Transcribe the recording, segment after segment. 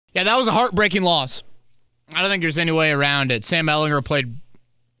Yeah, that was a heartbreaking loss. I don't think there's any way around it. Sam Ehlinger played,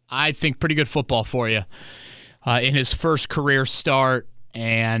 I think, pretty good football for you in his first career start,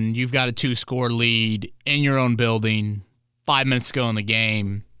 and you've got a 2-score lead in your own building, 5 minutes to go in the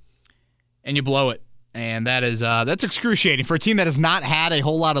game, and you blow it. And that's excruciating for a team that has not had a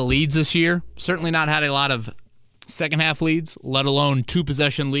whole lot of leads this year, certainly not had a lot of second-half leads, let alone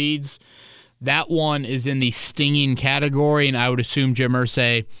 2-possession leads. That one is in the stinging category, and I would assume Jim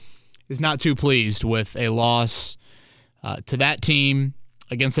Irsay is not too pleased with a loss to that team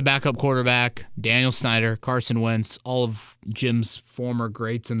against the backup quarterback, Daniel Snyder, Carson Wentz, all of Jim's former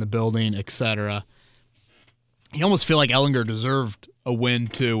greats in the building, etc. You almost feel like Ehlinger deserved a win,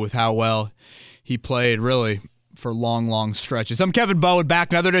 too, with how well he played, really, for long, long stretches. I'm Kevin Bowen,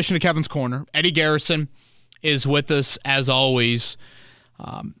 back another edition of Kevin's Corner. Eddie Garrison is with us, as always.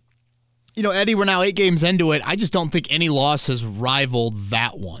 Eddie, we're now 8 games into it. I just don't think any loss has rivaled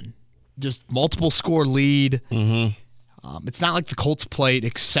that one. Just multiple score lead. Mm-hmm. It's not like the Colts played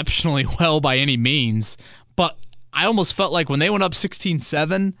exceptionally well by any means, but I almost felt like when they went up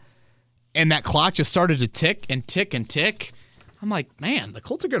 16-7 and that clock just started to tick and tick and tick, I'm like, man, the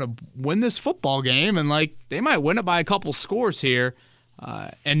Colts are going to win this football game, and like they might win it by a couple scores here,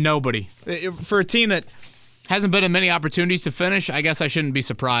 and nobody. For a team that hasn't been in many opportunities to finish, I guess I shouldn't be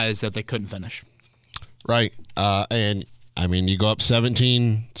surprised that they couldn't finish. Right. And, I mean, you go up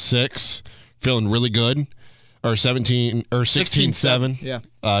 17-6, feeling really good. Or 16-7. Yeah.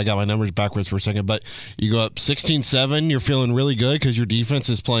 I got my numbers backwards for a second. But you go up 16-7, you're feeling really good because your defense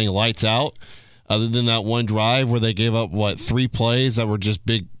is playing lights out. Other than that one drive where they gave up, 3 plays that were just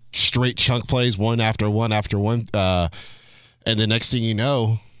big, straight chunk plays, one after one after one. And the next thing you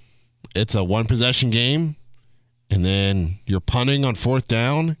know, it's a 1-possession game. And then you're punting on 4th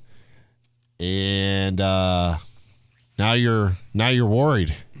down. And now you're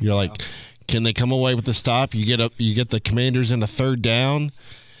worried. You're like, can they come away with the stop? You get the Commanders in a 3rd down.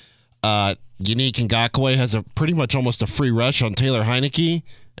 Unique Ngakoue has a pretty much almost a free rush on Taylor Heineke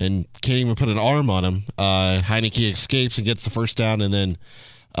and can't even put an arm on him. Heineke escapes and gets the 1st down, and then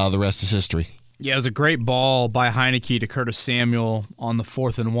the rest is history. Yeah, it was a great ball by Heineke to Curtis Samuel on the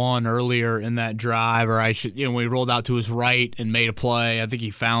 4th and 1 earlier in that drive, or when he rolled out to his right and made a play. I think he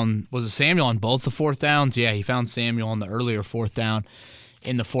found, was it Samuel on both the 4th downs? Yeah, he found Samuel on the earlier 4th down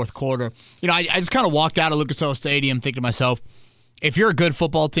in the 4th quarter. I just kind of walked out of Lucas Oil Stadium thinking to myself, if you're a good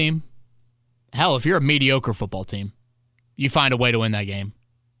football team, hell, if you're a mediocre football team, you find a way to win that game.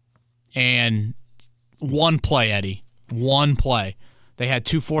 And one play, Eddie, one play. They had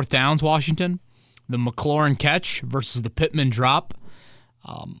 2 4th downs, Washington. The McLaurin catch versus the Pittman drop.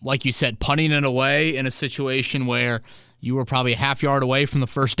 Like you said, punting it away in a situation where you were probably a half yard away from the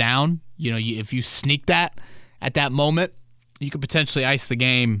 1st down. If you sneak that at that moment, you could potentially ice the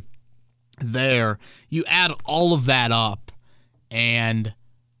game there. You add all of that up, and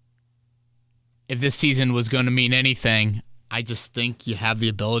if this season was going to mean anything, I just think you have the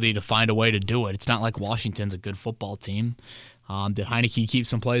ability to find a way to do it. It's not like Washington's a good football team. Did Heineke keep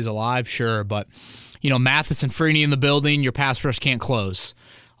some plays alive? Sure, but Mathis and Freeney in the building, your pass rush can't close.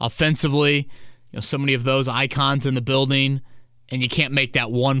 Offensively, so many of those icons in the building, and you can't make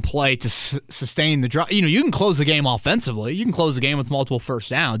that one play to sustain the drive. You can close the game offensively. You can close the game with multiple 1st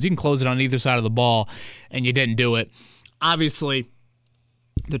downs. You can close it on either side of the ball, and you didn't do it. Obviously,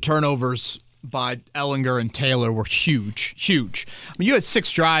 the turnovers by Ehlinger and Taylor were huge, huge. I mean, you had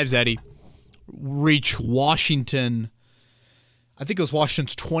 6 drives, Eddie, reach Washington. I think it was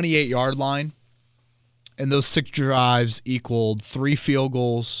Washington's 28-yard line, and those 6 drives equaled 3 field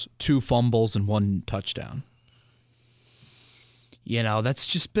goals, 2 fumbles, and 1 touchdown. That's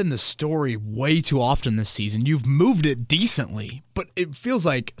just been the story way too often this season. You've moved it decently, but it feels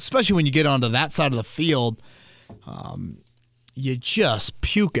like, especially when you get onto that side of the field, you just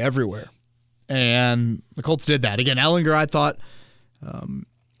puke everywhere. And the Colts did that. Again, Ehlinger, I thought,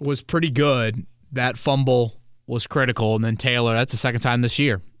 was pretty good. That fumble was critical. And then Taylor, that's the second time this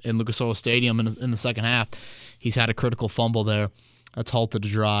year in Lucas Oil Stadium in the second half. He's had a critical fumble there. That's halted the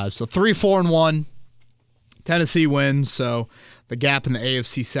drive. So 3-4-1. Tennessee wins, so the gap in the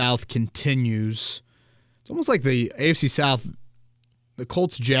AFC South continues. It's almost like the AFC South, the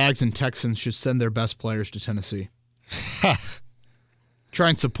Colts, Jags, and Texans should send their best players to Tennessee. Try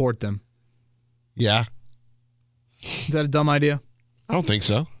and support them. Yeah. Is that a dumb idea? I don't think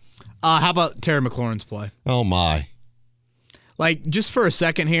so. How about Terry McLaurin's play? Oh, my. Just for a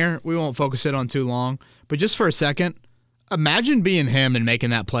second here, we won't focus it on too long, but just for a second, imagine being him and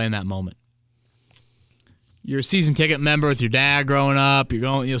making that play in that moment. You're a season ticket member with your dad growing up. You're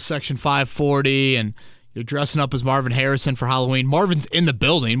going, Section 540, and You're dressing up as Marvin Harrison for Halloween. Marvin's in the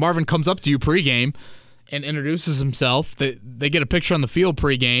building. Marvin comes up to you pregame and introduces himself. They get a picture on the field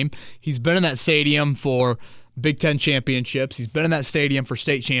pregame. He's been in that stadium for Big Ten championships. He's been in that stadium for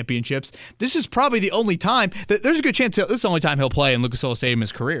state championships. This is probably the only time there's a good chance this is the only time he'll play in Lucas Oil Stadium in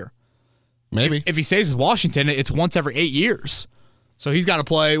his career. Maybe. If he stays with Washington, it's once every 8 years. So he's got to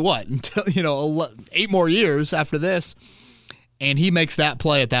play until 8 more years after this, and he makes that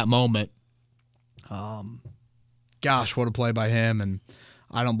play at that moment. Gosh, what a play by him, and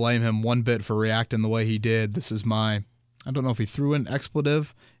I don't blame him one bit for reacting the way he did. I don't know if he threw an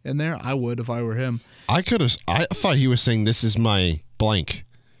expletive in there. I would if I were him. I thought he was saying this is my blank,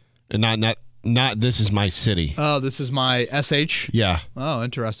 and not this is my city. Oh, this is my SH? Yeah. Oh,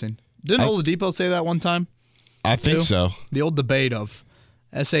 interesting. Didn't Oladipo say that one time? I think so. The old debate of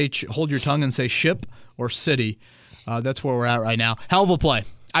SH, hold your tongue and say ship or city. That's where we're at right now. Hell of a play.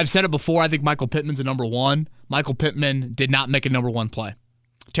 I've said it before. I think Michael Pittman's a number one. Michael Pittman did not make a number one play.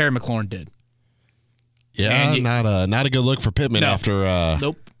 Terry McLaurin did. Yeah, not a good look for Pittman after.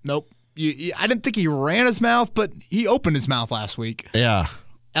 Nope. I didn't think he ran his mouth, but he opened his mouth last week. Yeah.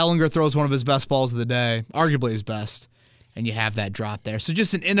 Ehlinger throws one of his best balls of the day, arguably his best, and you have that drop there. So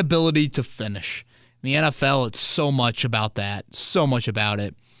just an inability to finish. In the NFL, it's so much about that, so much about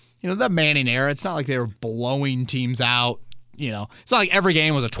it. That Manning era, it's not like they were blowing teams out. It's not like every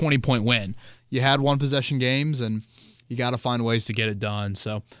game was a 20-point win. You had one-possession games, and you got to find ways to get it done.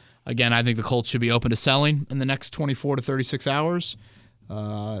 So, again, I think the Colts should be open to selling in the next 24 to 36 hours.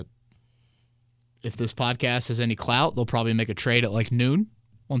 If this podcast has any clout, they'll probably make a trade at like noon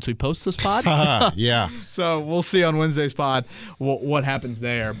once we post this pod. Yeah. So we'll see on Wednesday's pod what happens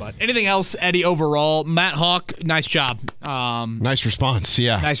there. But anything else, Eddie, overall? Matt Hawk, nice job. Nice response,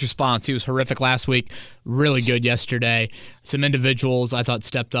 yeah. Nice response. He was horrific last week. Really good yesterday. Some individuals I thought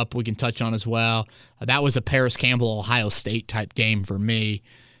stepped up we can touch on as well. That was a Paris Campbell, Ohio State type game for me.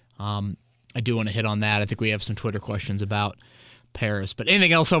 I do want to hit on that. I think we have some Twitter questions about Paris. But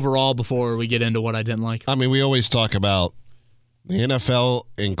anything else overall before we get into what I didn't like? I mean, we always talk about the NFL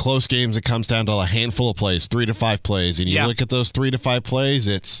in close games. It comes down to a handful of plays, 3 to 5 plays. And you look at those 3 to 5 plays,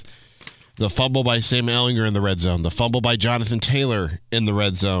 it's the fumble by Sam Ehlinger in the red zone, the fumble by Jonathan Taylor in the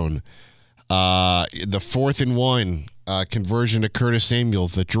red zone, the 4th and 1 conversion to Curtis Samuel,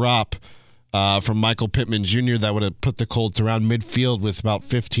 the drop from Michael Pittman Jr. that would have put the Colts around midfield with about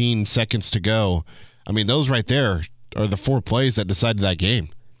 15 seconds to go. I mean, those right there are the 4 plays that decided that game.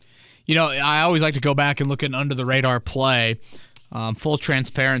 I always like to go back and look at an under-the-radar play. Full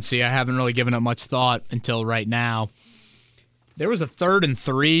transparency, I haven't really given it much thought until right now. There was a 3rd and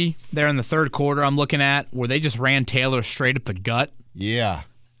 3 there in the third quarter I'm looking at where they just ran Taylor straight up the gut. Yeah.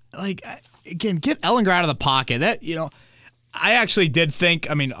 Again, get Ehlinger out of the pocket. I actually did think,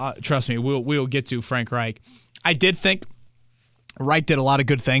 trust me, we'll get to Frank Reich. I did think Reich did a lot of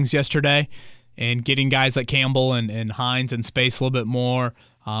good things yesterday and getting guys like Campbell and Hines in space a little bit more.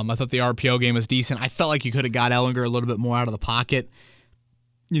 I thought the RPO game was decent. I felt like you could have got Ehlinger a little bit more out of the pocket.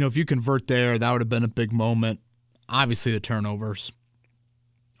 If you convert there, that would have been a big moment. Obviously, the turnovers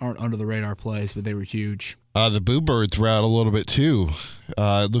aren't under the radar plays, but they were huge. The Boo Birds were out a little bit too.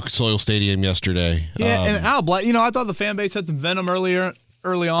 Lucas Oil Stadium yesterday. Yeah, and I thought the fan base had some venom early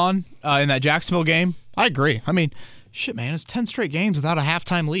on in that Jacksonville game. I agree. Shit, man, it's 10 straight games without a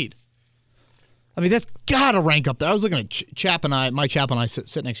halftime lead. That's got to rank up there. I was looking at Chap and I, Mike Chap and I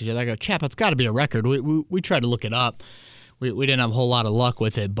sit next to each other. I go, Chap, it's got to be a record. We tried to look it up. We didn't have a whole lot of luck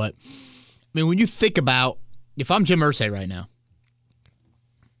with it. But, when you think about, if I'm Jim Irsay right now,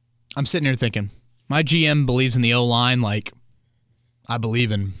 I'm sitting here thinking, my GM believes in the O-line like I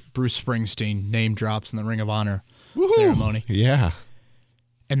believe in Bruce Springsteen name drops in the Ring of Honor ceremony. Yeah.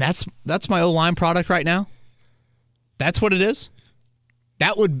 And that's my O-line product right now. That's what it is.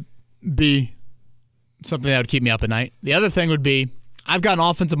 That would be something that would keep me up at night. The other thing would be I've got an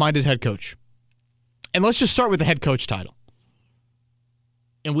offensive-minded head coach. And let's just start with the head coach title.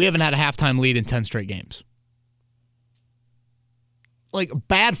 And we haven't had a halftime lead in 10 straight games.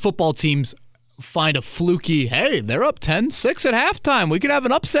 Bad football teams find a fluky, hey, they're up 10-6 at halftime. We could have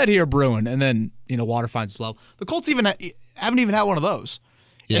an upset here brewing. And then, water finds its level. The Colts haven't even had one of those.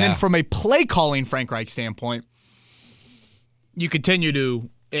 Yeah. And then from a play-calling Frank Reich standpoint, you continue to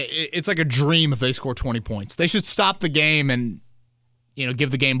it's like a dream if they score 20 points. They should stop the game and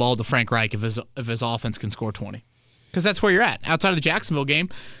give the game ball to Frank Reich if his offense can score 20. Because that's where you're at. Outside of the Jacksonville game,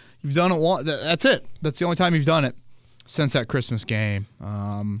 you've done it once. That's it. That's the only time you've done it since that Christmas game.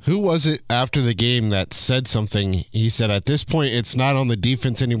 Who was it after the game that said something? He said, at this point, it's not on the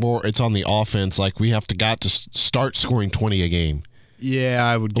defense anymore. It's on the offense. We have to start scoring 20 a game. Yeah,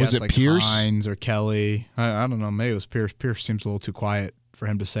 I would guess Was it like Pierce? Hines or Kelly. I don't know. Maybe it was Pierce. Pierce seems a little too quiet for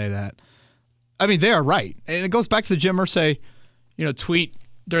him to say that. I mean, they are right. And it goes back to the Jim Irsay, tweet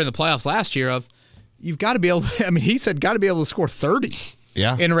during the playoffs last year of you've got to be able to, he said got to be able to score 30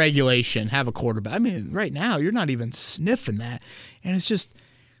 in regulation, have a quarterback. I mean, right now, you're not even sniffing that. And it's just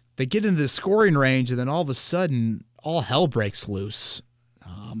they get into the scoring range, and then all of a sudden, all hell breaks loose.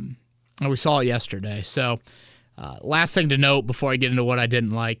 And we saw it yesterday. So, last thing to note before I get into what I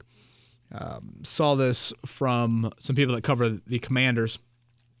didn't like, saw this from some people that cover the Commanders.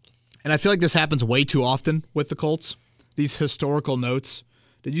 And I feel like this happens way too often with the Colts, these historical notes.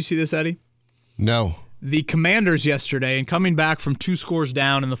 Did you see this, Eddie? No. The Commanders yesterday, and coming back from 2 scores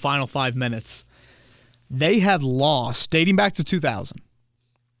down in the final 5 minutes, they had lost, dating back to 2000.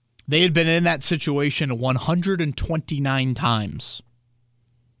 They had been in that situation 129 times.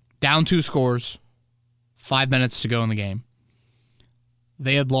 Down 2 scores, 5 minutes to go in the game.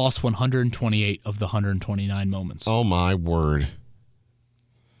 They had lost 128 of the 129 moments. Oh, my word.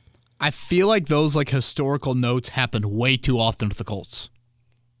 I feel like those historical notes happened way too often with the Colts.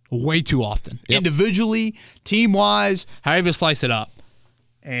 Way too often. Yep. Individually, team-wise, however you slice it up.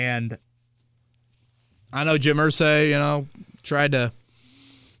 And I know Jim Irsay, tried to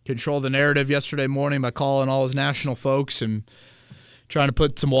control the narrative yesterday morning by calling all his national folks and trying to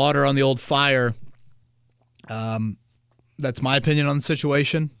put some water on the old fire. That's my opinion on the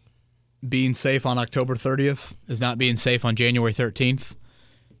situation. Being safe on October 30th is not being safe on January 13th.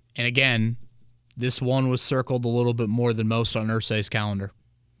 And again, this one was circled a little bit more than most on Irsay's calendar.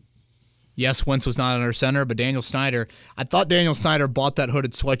 Yes, Wentz was not under center, but Daniel Snyder, I thought Daniel Snyder bought that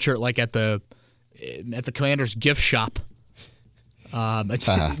hooded sweatshirt at the Commanders gift shop.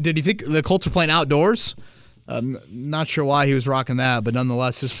 Did he think the Colts were playing outdoors? Not sure why he was rocking that, but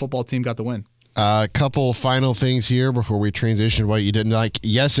nonetheless, his football team got the win. A couple final things here before we transition to what you didn't like.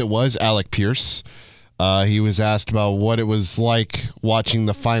 Yes, it was Alec Pierce. He was asked about what it was like watching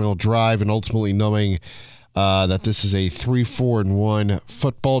the final drive and ultimately knowing that this is a 3-4-1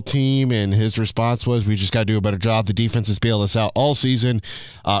 football team, and his response was, we just got to do a better job. The defense has bailed us out all season,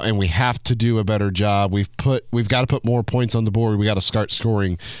 and we have to do a better job. We've got to put more points on the board. We got to start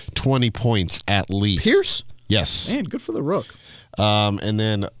scoring 20 points at least. Pierce? Yes. Man, good for the Rook. And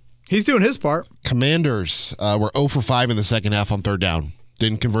then he's doing his part. Commanders were 0 for 5 in the second half on 3rd down.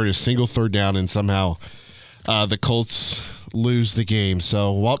 Didn't convert a single 3rd down, and somehow the Colts lose the game.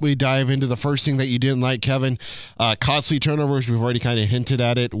 So while we dive into the first thing that you didn't like, Kevin, costly turnovers. We've already kind of hinted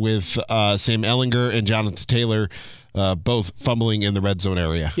at it with Sam Ehlinger and Jonathan Taylor both fumbling in the red zone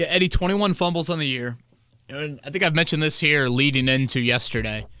area. Yeah, Eddie, 21 fumbles on the year. And I think I've mentioned this here leading into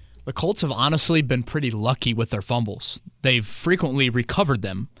yesterday. The Colts have honestly been pretty lucky with their fumbles. They've frequently recovered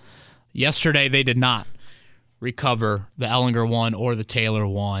them. Yesterday, they did not recover the Ehlinger one or the Taylor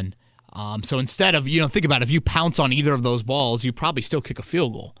one. So instead of, think about it, if you pounce on either of those balls, you probably still kick a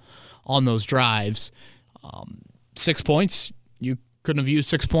field goal on those drives. 6 points, you couldn't have used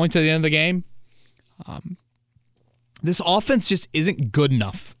 6 points at the end of the game. This offense just isn't good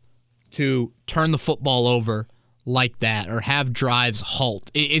enough to turn the football over like that or have drives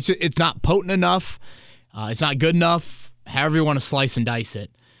halt. It's not potent enough. It's not good enough, however you want to slice and dice it.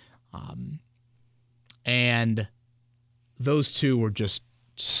 And those two were just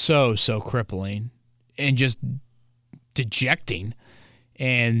so crippling and just dejecting,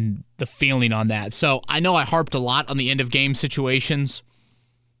 and the feeling on that. So I know I harped a lot on the end of game situations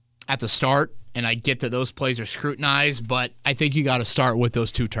at the start, and I get that those plays are scrutinized, but I think you got to start with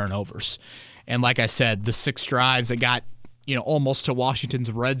those 2 turnovers. And like I said, the 6 drives that got, almost to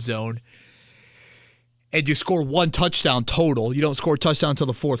Washington's red zone, and you score 1 touchdown total. You don't score a touchdown until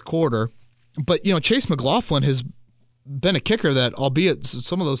the 4th quarter. But, Chase McLaughlin has been a kicker that, albeit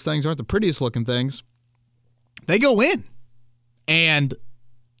some of those things aren't the prettiest looking things, they go in. And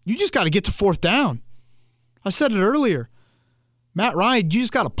you just got to get to 4th down. I said it earlier. Matt Ryan, you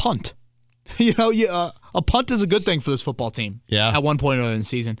just got to punt. A punt is a good thing for this football team. Yeah. At one point earlier in the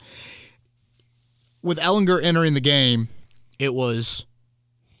season. With Ehlinger entering the game, it was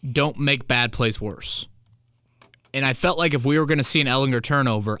don't make bad plays worse. And I felt like if we were going to see an Ehlinger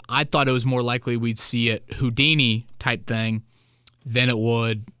turnover, I thought it was more likely we'd see a Houdini type thing than it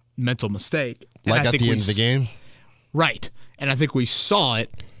would mental mistake. And like at the end of the game? Right. And I think we saw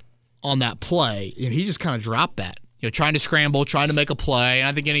it on that play. And he just kind of dropped that. Trying to scramble, trying to make a play. And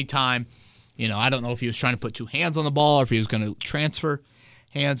I think any time, I don't know if he was trying to put 2 hands on the ball or if he was going to transfer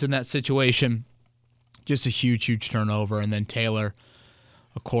hands in that situation. Just a huge turnover. And then Taylor,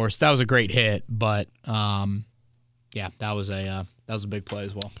 of course, that was a great hit, but yeah, that was a big play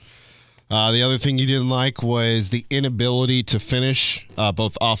as well. The other thing you didn't like was the inability to finish,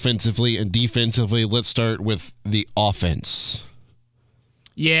 both offensively and defensively. Let's start with the offense.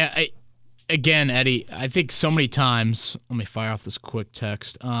 Yeah, again, Eddie, I think so many times, let me fire off this quick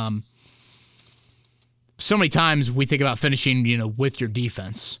text. So many times we think about finishing, with your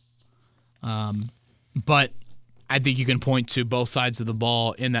defense. But I think you can point to both sides of the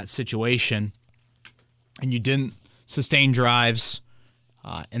ball in that situation. And you didn't sustain drives.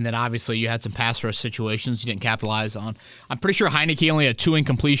 And then obviously you had some pass rush situations you didn't capitalize on. I'm pretty sure Heineke only had 2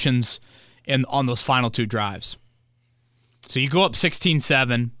 incompletions on those final 2 drives. So you go up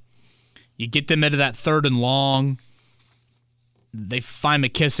 16-7. You get them into that 3rd and long. They find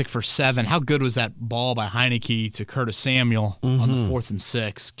McKissick for 7. How good was that ball by Heineke to Curtis Samuel on the 4th and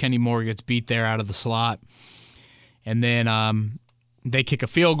 6? Kenny Moore gets beat there out of the slot. And then they kick a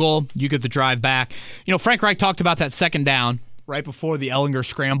field goal. You get the drive back. Frank Reich talked about that 2nd down right before the Ehlinger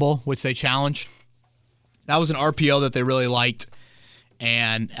scramble, which they challenged. That was an RPO that they really liked,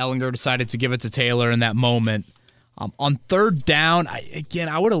 and Ehlinger decided to give it to Taylor in that moment. On 3rd down,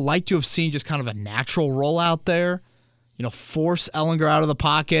 I would have liked to have seen just kind of a natural rollout there, force Ehlinger out of the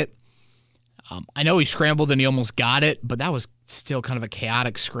pocket. I know he scrambled and he almost got it, but that was still kind of a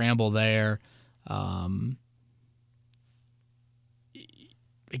chaotic scramble there.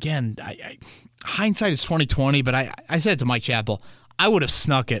 Again, hindsight is 20/20, but I said to Mike Chappell, I would have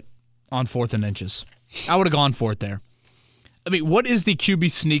snuck it on 4th and inches. I would have gone for it there. I mean, what is the QB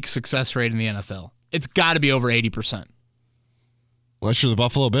sneak success rate in the NFL? It's got to be over 80%. Unless you're the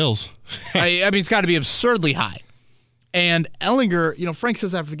Buffalo Bills. I mean, it's got to be absurdly high. And Ehlinger, Frank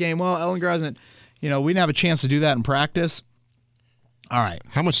says after the game, well, Ehlinger hasn't, we didn't have a chance to do that in practice. All right.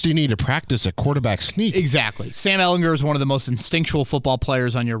 How much do you need to practice a quarterback sneak? Exactly. Sam Ehlinger is one of the most instinctual football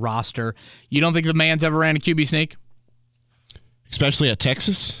players on your roster. You don't think the man's ever ran a QB sneak? Especially at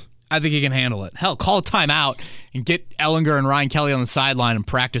Texas? I think he can handle it. Hell, call a timeout and get Ehlinger and Ryan Kelly on the sideline and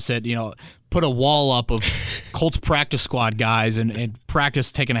practice it. Put a wall up of Colts practice squad guys and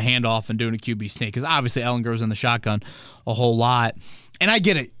practice taking a handoff and doing a QB sneak. Because obviously Ehlinger was in the shotgun a whole lot. And I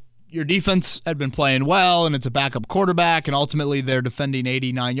get it. Your defense had been playing well, and it's a backup quarterback, and ultimately they're defending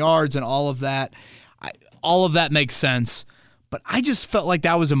 89 yards and all of that. All of that makes sense. But I just felt like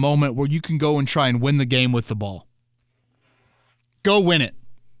that was a moment where you can go and try and win the game with the ball. Go win it.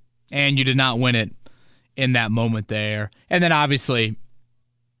 And you did not win it in that moment there. And then obviously,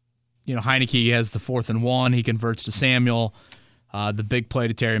 Heineke has the 4th and 1. He converts to Samuel. The big play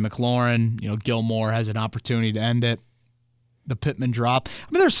to Terry McLaurin. Gilmore has an opportunity to end it. The Pittman drop.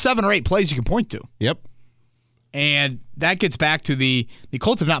 I mean, there's 7 or 8 plays you can point to. Yep. And that gets back to the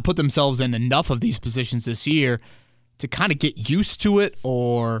Colts have not put themselves in enough of these positions this year to kind of get used to it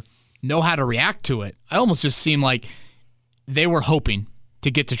or know how to react to it. I almost just seem like they were hoping to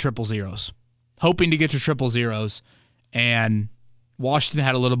get to 000s. And Washington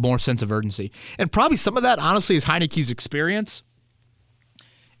had a little more sense of urgency. And probably some of that, honestly, is Heineke's experience.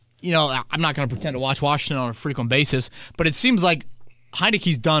 I'm not going to pretend to watch Washington on a frequent basis, but it seems like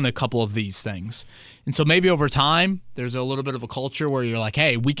Heineke's done a couple of these things. And so maybe over time, there's a little bit of a culture where you're like,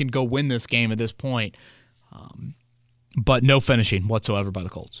 hey, we can go win this game at this point. But no finishing whatsoever by the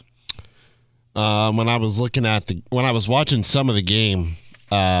Colts. When I was watching some of the game,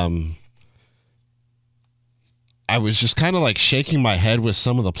 I was just kind of like shaking my head with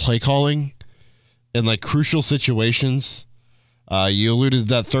some of the play calling in like crucial situations. You alluded to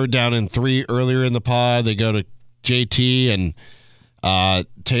that 3rd down and 3 earlier in the pod. They go to JT and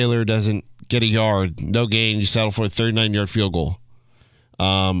Taylor doesn't get a yard. No gain. You settle for a 39-yard field goal.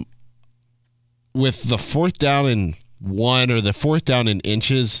 With the 4th down and 1 or the 4th down in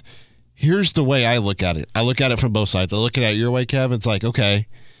inches, here's the way I look at it. I look at it from both sides. I look at it your way, Kev. It's like, okay,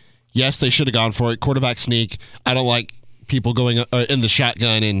 yes, they should have gone for it. Quarterback sneak. I don't like people going in the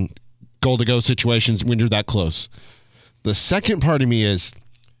shotgun in goal-to-go situations when you're that close. The second part of me is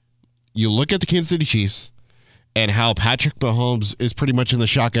you look at the Kansas City Chiefs and how Patrick Mahomes is pretty much in the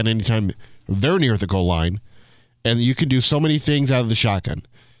shotgun anytime they're near the goal line, and you can do so many things out of the shotgun.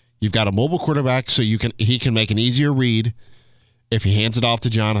 You've got a mobile quarterback, so he can make an easier read if he hands it off to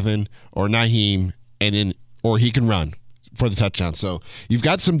Jonathan or Naheem, or he can run for the touchdown. So you've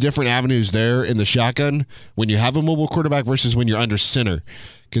got some different avenues there in the shotgun when you have a mobile quarterback versus when you're under center.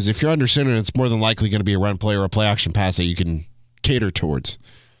 Because if you're under center, it's more than likely going to be a run play or a play action pass that you can cater towards.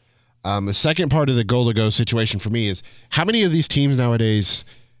 The second part of the goal-to-go situation for me is how many of these teams nowadays,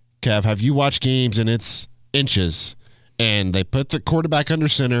 Kev, have you watched games and it's inches and they put the quarterback under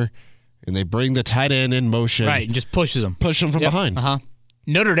center and they bring the tight end in motion. Right, and just pushes them. Push them from behind.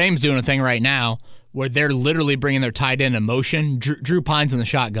 Notre Dame's doing a thing right now where they're literally bringing their tight end in motion. Drew Pine's in the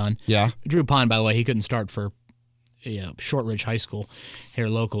shotgun. Yeah. Drew Pine, by the way, he couldn't start for Shortridge High School here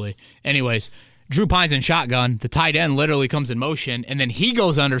locally. Anyways, Drew Pine's in shotgun. The tight end literally comes in motion, and then he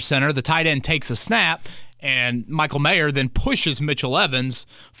goes under center. The tight end takes a snap, and Michael Mayer then pushes Mitchell Evans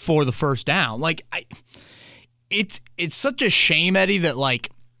for the first down. Like, it's such a shame, Eddie, that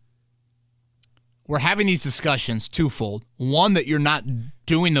like we're having these discussions twofold. One, that you're not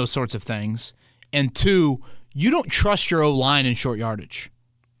doing those sorts of things, and two, you don't trust your O-line in short yardage.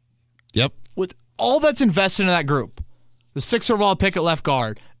 Yep. With all that's invested in that group, the 6th overall pick at left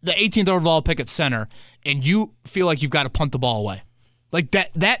guard, the 18th overall pick at center, and you feel like you've got to punt the ball away. Like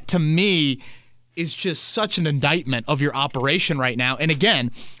that to me is just such an indictment of your operation right now. And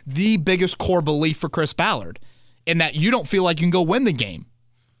again, the biggest core belief for Chris Ballard, in that you don't feel like you can go win the game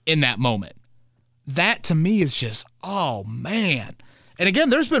in that moment. That to me is just, oh man. And again,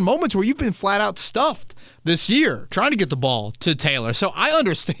 there's been moments where you've been flat out stuffed this year trying to get the ball to Taylor. So I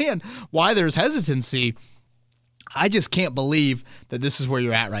understand why there's hesitancy. I just can't believe that this is where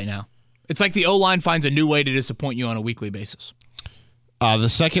you're at right now. It's like the O-line finds a new way to disappoint you on a weekly basis. The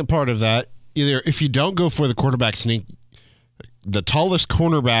second part of that, either if you don't go for the quarterback sneak, the tallest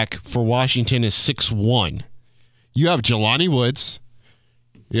cornerback for Washington is 6'1". You have Jelani Woods,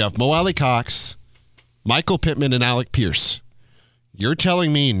 you have Mo Alley Cox, Michael Pittman, and Alec Pierce. You're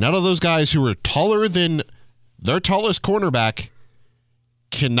telling me none of those guys who are taller than their tallest cornerback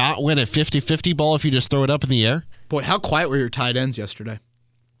cannot win a 50-50 ball if you just throw it up in the air? Boy, how quiet were your tight ends yesterday?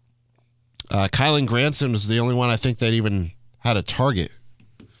 Kylan Granson was the only one I think that even had a target.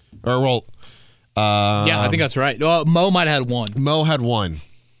 Yeah, I think that's right. Mo might have had one. Mo had one.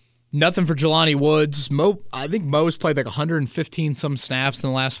 Nothing for Jelani Woods. I think Mo's played like 115 some snaps in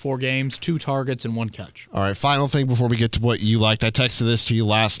the last 4 games, 2 targets and 1 catch. All right, final thing before we get to what you liked. I texted this to you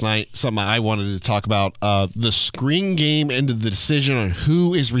last night, something I wanted to talk about. The screen game and the decision on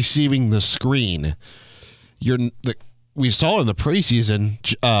who is receiving the screen. We saw in the preseason,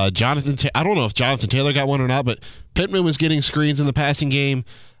 I don't know if Jonathan Taylor got one or not, but Pittman was getting screens in the passing game.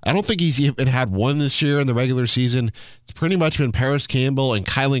 I don't think he's even had one this year in the regular season. It's pretty much been Paris Campbell and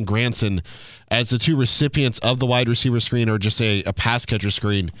Kylan Granson as the 2 recipients of the wide receiver screen or just a pass catcher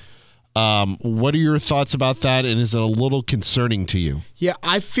screen. What are your thoughts about that, and is it a little concerning to you? Yeah,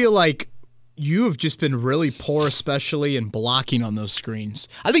 I feel like you have just been really poor, especially in blocking on those screens.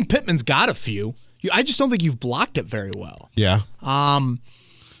 I think Pittman's got a few. I just don't think you've blocked it very well. Yeah.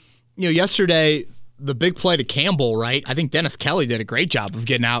 Yesterday, the big play to Campbell, right? I think Dennis Kelly did a great job of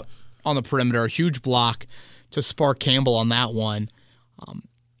getting out on the perimeter, a huge block to spark Campbell on that one.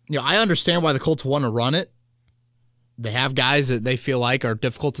 I understand why the Colts want to run it. They have guys that they feel like are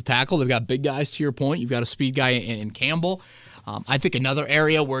difficult to tackle. They've got big guys, to your point. You've got a speed guy in Campbell. I think another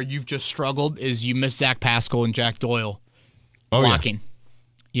area where you've just struggled is you miss Zach Pascal and Jack Doyle blocking.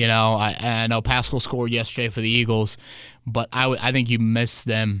 Yeah. I know Pascal scored yesterday for the Eagles, but I think you miss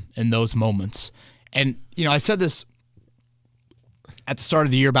them in those moments. And, I said this at the start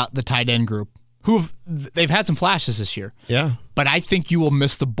of the year about the tight end group, they've had some flashes this year. Yeah. But I think you will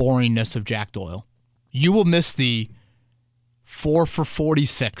miss the boringness of Jack Doyle. You will miss the 4 for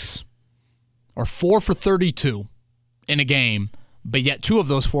 46 or 4 for 32 in a game, but yet 2 of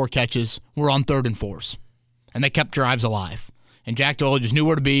those 4 catches were on 3rd and 4s, and they kept drives alive. And Jack Doyle just knew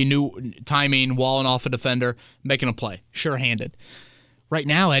where to be, knew timing, walling off a defender, making a play, sure-handed. Right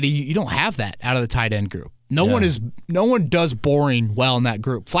now, Eddie, you don't have that out of the tight end group. No one does boring well in that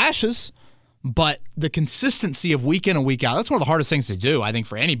group. Flashes, but the consistency of week in and week out, that's one of the hardest things to do, I think,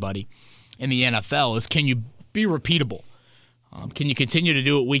 for anybody in the NFL is, can you be repeatable? Can you continue to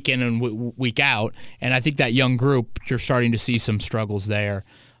do it week in and week out? And I think that young group, you're starting to see some struggles there.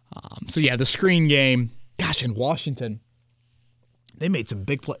 The screen game, gosh, in Washington, they made some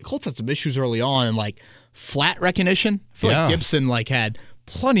big plays. Colts had some issues early on in flat recognition. I feel like Gibson had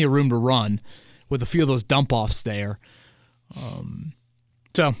plenty of room to run with a few of those dump-offs there.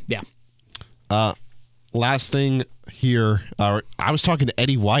 Last thing here, I was talking to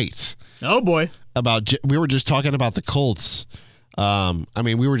Eddie White. Oh, boy. We were just talking about the Colts.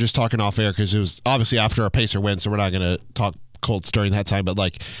 We were just talking off air because it was obviously after our Pacer win, so we're not going to talk Colts during that time.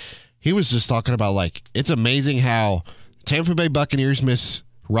 But, he was just talking about, it's amazing how Tampa Bay Buccaneers miss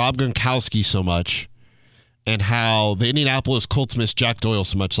Rob Gronkowski so much and how the Indianapolis Colts miss Jack Doyle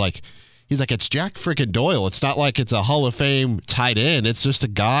so much. He's like, it's Jack freaking Doyle. It's not like it's a Hall of Fame tight end. It's just a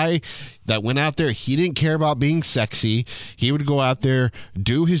guy that went out there. He didn't care about being sexy. He would go out there,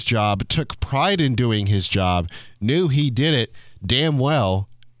 do his job, took pride in doing his job, knew he did it damn well,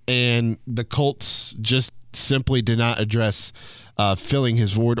 and the Colts just simply did not address filling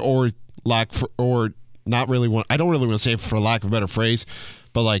his void or not really I don't really want to say it for lack of a better phrase,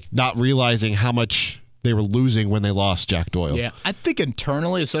 but like not realizing how much they were losing when they lost Jack Doyle. Yeah, I think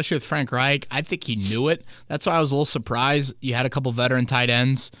internally, especially with Frank Reich, I think he knew it. That's why I was a little surprised. You had a couple veteran tight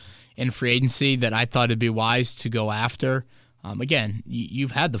ends in free agency that I thought it'd be wise to go after. Again,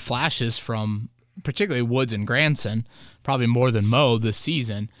 you've had the flashes from particularly Woods and Granson, probably more than Mo this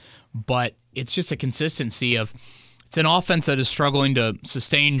season, but it's just a consistency of it's an offense that is struggling to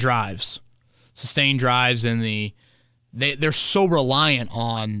sustain drives in they're so reliant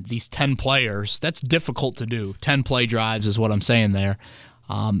on these 10 players. That's difficult to do. 10 play drives is what I'm saying there.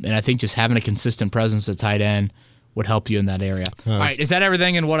 And I think just having a consistent presence at tight end would help you in that area. All right, is that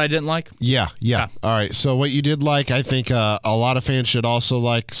everything in what I didn't like? Yeah. Okay. All right, so what you did like, I think a lot of fans should also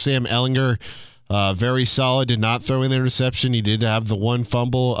like Sam Ehlinger. Very solid, did not throw an interception. He did have the one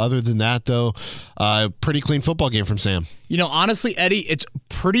fumble. Other than that, though, pretty clean football game from Sam. Honestly, Eddie, it's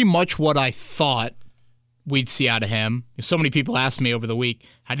pretty much what I thought we'd see out of him. So many people asked me over the week,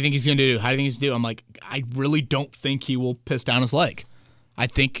 how do you think he's going to do? How do you think he's going to do? I'm like, I really don't think he will piss down his leg. I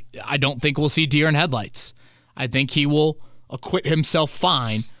don't think we'll see deer in headlights. I think he will acquit himself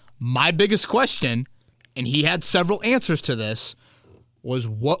fine. My biggest question, and he had several answers to this, was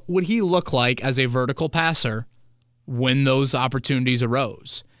what would he look like as a vertical passer when those opportunities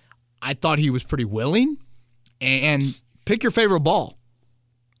arose? I thought he was pretty willing. And pick your favorite ball.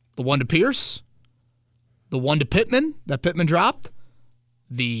 The one to Pierce, the one to Pittman that Pittman dropped,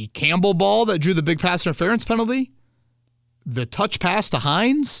 the Campbell ball that drew the big pass interference penalty, the touch pass to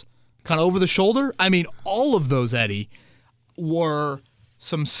Hines, kind of over the shoulder. I mean, all of those, Eddie, were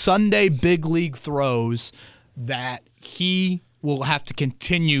some Sunday big league throws that he will have to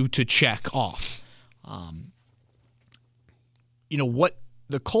continue to check off. What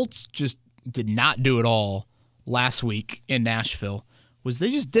the Colts just did not do at all last week in Nashville was they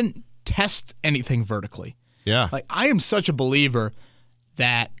just didn't test anything vertically. Yeah. Like, I am such a believer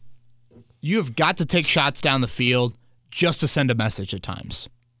that you have got to take shots down the field just to send a message at times.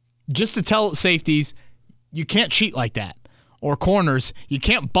 Just to tell safeties, you can't cheat like that. Or corners, you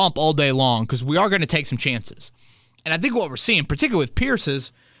can't bump all day long because we are going to take some chances. And I think what we're seeing, particularly with Pierce,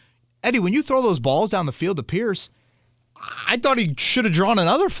 is, Eddie, when you throw those balls down the field to Pierce, I thought he should have drawn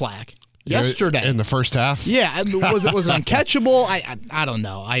another flag yesterday. In the first half? Yeah. Was it uncatchable? I don't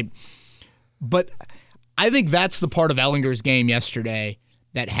know. But I think that's the part of Ehlinger's game yesterday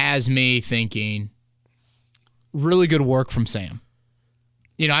that has me thinking really good work from Sam.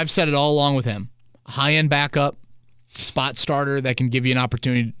 I've said it all along with him. High-end backup, spot starter that can give you an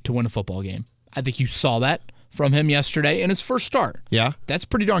opportunity to win a football game. I think you saw that from him yesterday in his first start. Yeah. That's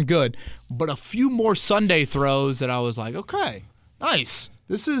pretty darn good. But a few more Sunday throws that I was like, okay, nice.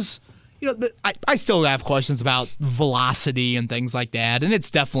 This is, I still have questions about velocity and things like that, and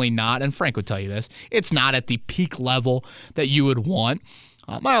it's definitely not, and Frank would tell you this, it's not at the peak level that you would want.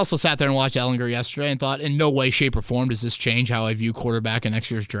 I also sat there and watched Ehlinger yesterday and thought, in no way, shape, or form does this change how I view quarterback in next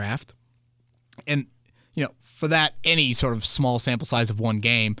year's draft. And, for that, any sort of small sample size of one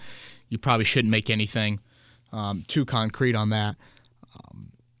game, you probably shouldn't make anything too concrete on that.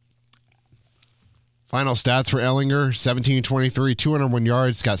 Final stats for Ehlinger, 17-23, 201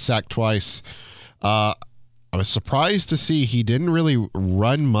 yards, got sacked twice. I was surprised to see he didn't really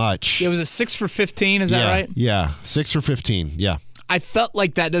run much. It was a 6 for 15, is that right? Yeah, 6 for 15, yeah. I felt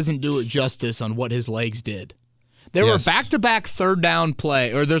like that doesn't do it justice on what his legs did. There were back-to-back third down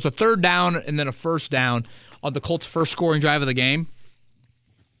play, or there's a third down and then a first down on the Colts' first scoring drive of the game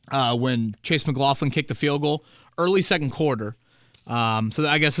when Chase McLaughlin kicked the field goal, early second quarter. So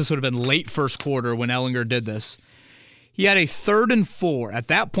I guess this would have been late first quarter when Ehlinger did this. He had a 3rd and 4. At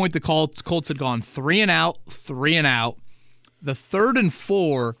that point, the Colts had gone 3 and out. The 3rd and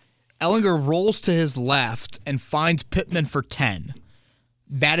 4, Ehlinger rolls to his left and finds Pittman for 10.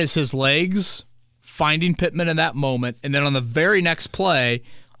 That is his legs finding Pittman in that moment. And then on the very next play,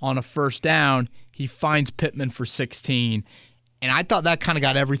 on a first down, he finds Pittman for 16. And I thought that kind of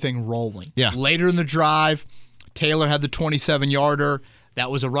got everything rolling. Yeah. Later in the drive, Taylor had the 27-yarder.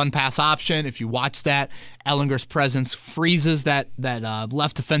 That was a run-pass option. If you watch that, Ehlinger's presence freezes that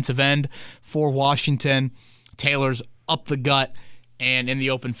left defensive end for Washington. Taylor's up the gut and in the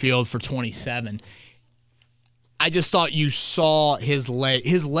open field for 27. I just thought you saw his leg.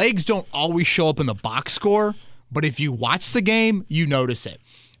 His legs don't always show up in the box score, but if you watch the game, you notice it.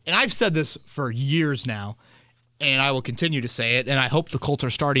 And I've said this for years now, and I will continue to say it, and I hope the Colts are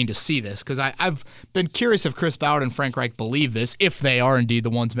starting to see this, because I've been curious if Chris Ballard and Frank Reich believe this, if they are indeed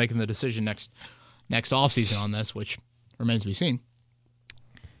the ones making the decision next offseason on this, which remains to be seen.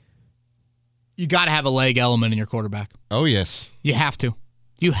 you got to have a leg element in your quarterback. Oh, yes. You have to.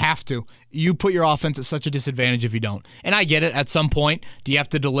 You have to. You put your offense at such a disadvantage if you don't. And I get it. At some point, do you have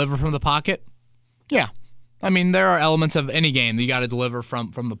to deliver from the pocket? Yeah. I mean, there are elements of any game that you got to deliver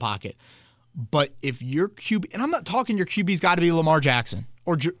from the pocket. But if your QB, and I'm not talking your QB's got to be Lamar Jackson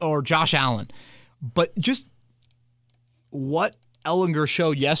or Josh Allen, but just what Ehlinger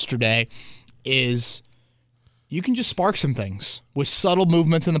showed yesterday is you can just spark some things with subtle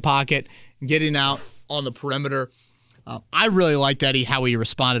movements in the pocket, getting out on the perimeter. I really liked, Eddie, how he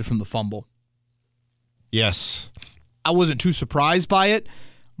responded from the fumble. Yes. I wasn't too surprised by it,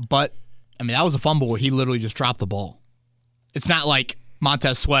 but, I mean, that was a fumble where he literally just dropped the ball. It's not like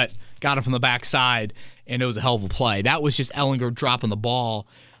Montez Sweat got it from the backside and it was a hell of a play. That was just Ehlinger dropping the ball.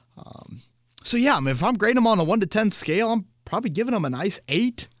 So, yeah, I mean, if I'm grading him on a 1 to 10 scale, I'm probably giving him a nice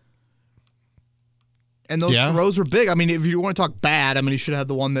 8. And those throws were big. I mean, if you want to talk bad, I mean, he should have had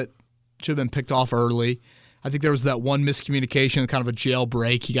the one that should have been picked off early. I think there was that one miscommunication, kind of a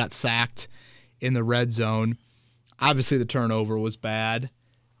jailbreak. He got sacked in the red zone. Obviously, the turnover was bad.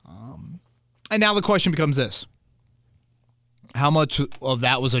 And now the question becomes this. How much of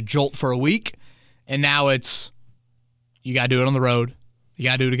that was a jolt for a week? And now it's, you got to do it on the road. You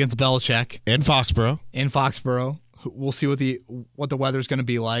got to do it against Belichick. In Foxborough. We'll see what the weather's going to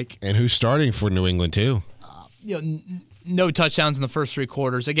be like. And who's starting for New England, too. No touchdowns in the first 3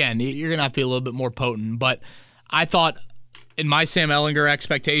 quarters. Again, you're going to have to be a little bit more potent. But I thought in my Sam Ehlinger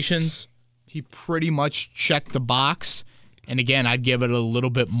expectations, he pretty much checked the box. And again, I'd give it a little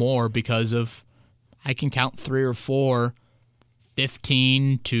bit more because of I can count 3 or 4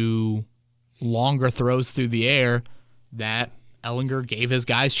 15 to longer throws through the air that Ehlinger gave his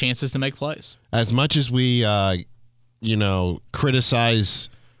guys chances to make plays. As much as we, criticize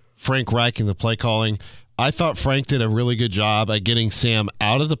Frank Reich and the play calling, I thought Frank did a really good job at getting Sam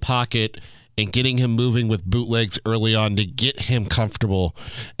out of the pocket and getting him moving with bootlegs early on to get him comfortable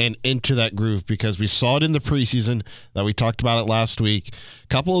and into that groove, because we saw it in the preseason that we talked about it last week. A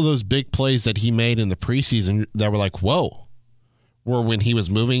couple of those big plays that he made in the preseason that were like, whoa, were when he was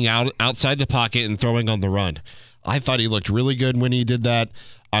moving outside the pocket and throwing on the run. I thought he looked really good when he did that.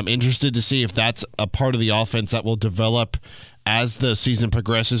 I'm interested to see if that's a part of the offense that will develop as the season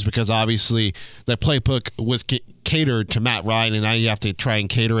progresses, because obviously the playbook was catered to Matt Ryan, and now you have to try and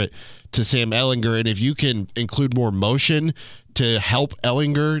cater it to Sam Ehlinger. And if you can include more motion to help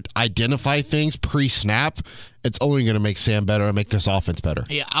Ehlinger identify things pre-snap, it's only going to make Sam better and make this offense better.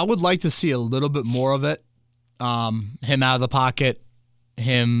 Yeah, I would like to see a little bit more of it. Him out of the pocket,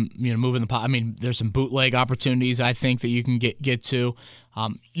 him moving the pocket. I mean, there's some bootleg opportunities I think that you can get to.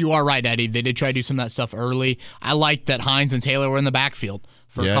 You are right, Eddie. They did try to do some of that stuff early. I like that Hines and Taylor were in the backfield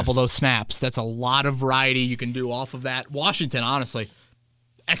for a couple of those snaps. That's a lot of variety you can do off of that. Washington, honestly,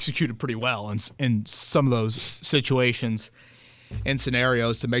 executed pretty well in some of those situations and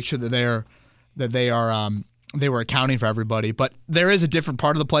scenarios to make sure that they were accounting for everybody. But there is a different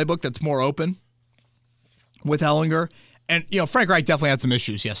part of the playbook that's more open with Ehlinger. And Frank Reich definitely had some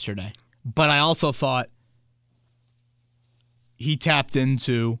issues yesterday. But I also thought he tapped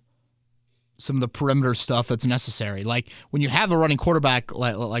into some of the perimeter stuff that's necessary. Like when you have a running quarterback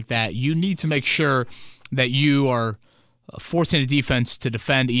like that, you need to make sure that you are forcing a defense to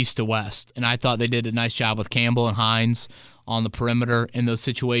defend east to west. And I thought they did a nice job with Campbell and Hines on the perimeter in those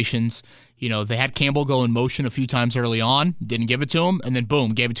situations. They had Campbell go in motion a few times early on, didn't give it to him, and then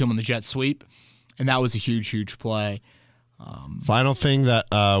boom, gave it to him on the jet sweep. And that was a huge, huge play. Final thing that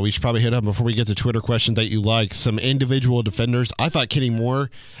we should probably hit up before we get to Twitter questions that you like, some individual defenders. I thought Kenny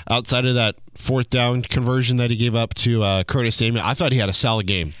Moore, outside of that 4th down conversion that he gave up to Curtis Samuel, I thought he had a solid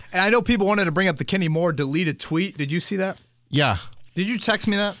game. And I know people wanted to bring up the Kenny Moore deleted tweet. Did you see that? Yeah. Did you text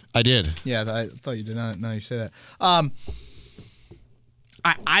me that? I did. Yeah, I thought you did not. Now you say that.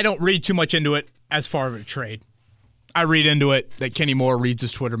 I don't read too much into it as far as a trade. I read into it that Kenny Moore reads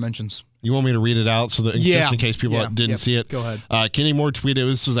his Twitter mentions. You want me to read it out so that just in case people didn't see it? Go ahead. Kenny Moore tweeted,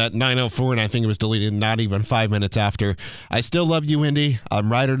 this was at 9:04, and I think it was deleted not even 5 minutes after. I still love you, Indy.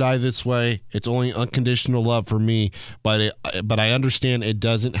 I'm ride or die this way. It's only unconditional love for me, but I understand it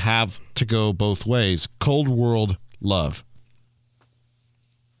doesn't have to go both ways. Cold world love.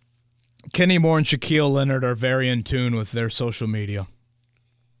 Kenny Moore and Shaquille Leonard are very in tune with their social media.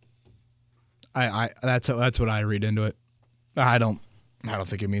 That's what I read into it. I don't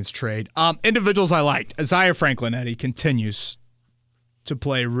think it means trade. Individuals I liked. Isaiah Franklin, Eddie, continues to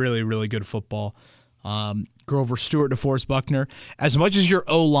play really, really good football. Grover Stewart, DeForest Buckner. As much as your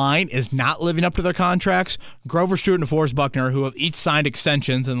O-line is not living up to their contracts, Grover Stewart and DeForest Buckner, who have each signed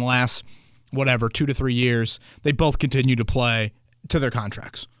extensions in the last, 2 to 3 years, they both continue to play to their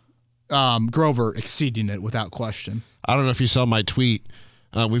contracts. Grover exceeding it without question. I don't know if you saw my tweet.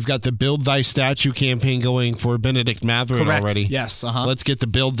 We've got the Build Thy Statue campaign going for Benedict Mathurin already. Yes. Let's get the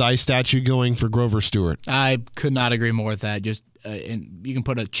Build Thy Statue going for Grover Stewart. I could not agree more with that. Just and you can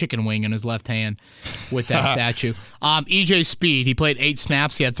put a chicken wing in his left hand with that statue. EJ Speed, he played 8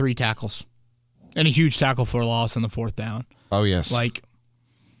 snaps. He had 3 tackles. And a huge tackle for a loss on the 4th down. Oh, yes. Like,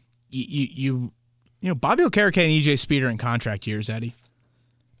 you know, Bobby Okereke and EJ Speed are in contract years, Eddie.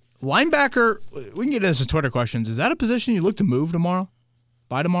 Linebacker, we can get into some Twitter questions. Is that a position you look to move tomorrow?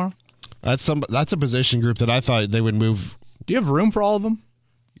 By tomorrow? That's a position group that I thought they would move. Do you have room for all of them?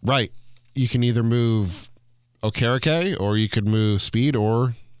 Right. You can either move Okereke or you could move Speed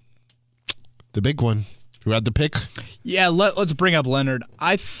or the big one who had the pick. Yeah, let's bring up Leonard.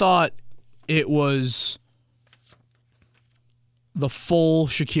 I thought it was the full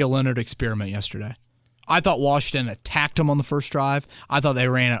Shaquille Leonard experiment yesterday. I thought Washington attacked him on the first drive. I thought they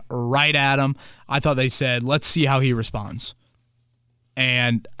ran it right at him. I thought they said, let's see how he responds.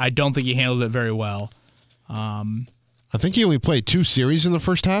 And I don't think he handled it very well. I think he only played 2 series in the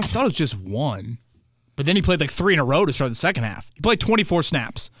first half. I thought it was just 1. But then he played like 3 in a row to start the second half. He played 24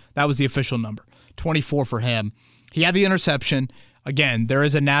 snaps. That was the official number. 24 for him. He had the interception. Again, there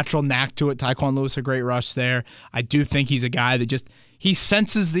is a natural knack to it. Tyquan Lewis, a great rush there. I do think he's a guy that he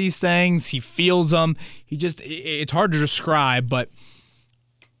senses these things. He feels them. It's hard to describe, but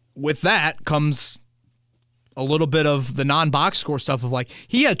with that comes a little bit of the non-box score stuff of like,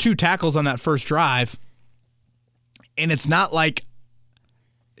 he had 2 tackles on that first drive, and it's not like,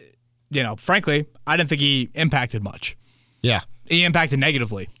 you know, frankly, I didn't think he impacted much. Yeah. He impacted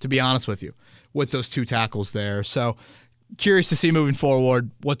negatively, to be honest with you, with those 2 tackles there. So curious to see moving forward,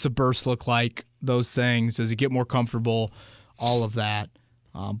 what's a burst look like, those things, does he get more comfortable, all of that.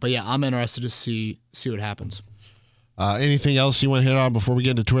 But yeah, I'm interested to see what happens. Anything else you want to hit on before we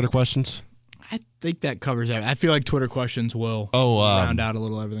get into Twitter questions? I think that covers it. I feel like Twitter questions will round out a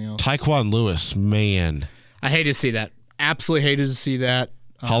little everything else. Tyquan Lewis, man. I hated to see that. Absolutely hated to see that.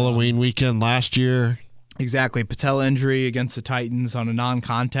 Halloween weekend last year. Exactly. Patella injury against the Titans on a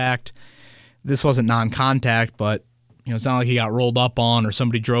non-contact. This wasn't non-contact, but you know, it's not like he got rolled up on or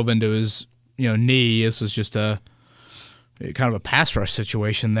somebody drove into his knee. This was just a kind of a pass rush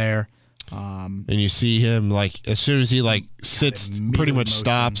situation there. And you see him like as soon as he like sits, pretty much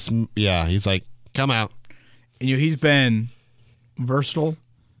stops. Yeah, he's like, come out. And he's been versatile.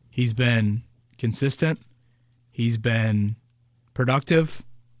 He's been consistent. He's been productive.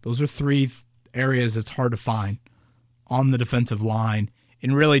 Those are 3 areas that's hard to find on the defensive line.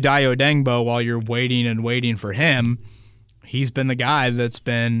 And really, Dayo Dengbo, while you're waiting for him, he's been the guy that's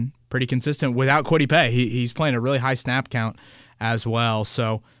been pretty consistent without Kwity Paye. He's playing a really high snap count as well.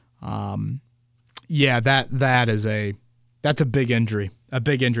 So, yeah, that's a big injury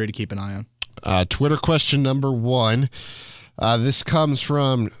to keep an eye on. Twitter question number 1. This comes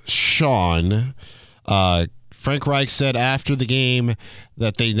from Sean. Frank Reich said after the game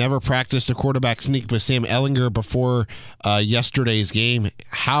that they never practiced a quarterback sneak with Sam Ehlinger before yesterday's game.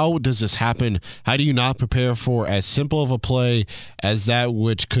 How does this happen? How do you not prepare for as simple of a play as that,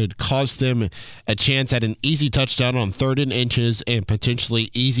 which could cost them a chance at an easy touchdown on 3rd and inches and potentially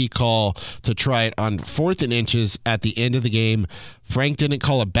easy call to try it on 4th and inches at the end of the game? Frank didn't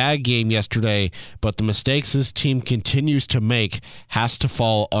call a bad game yesterday, but the mistakes this team continues to make has to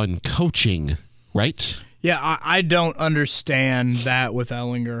fall on coaching, right? Yeah, I don't understand that with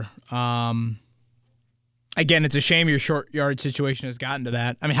Ehlinger. Again, it's a shame your short yard situation has gotten to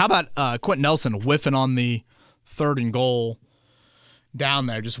that. I mean, how about Quentin Nelson whiffing on the 3rd and goal down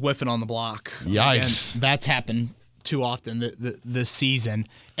there, just whiffing on the block? Yikes. Again, that's happened too often this season.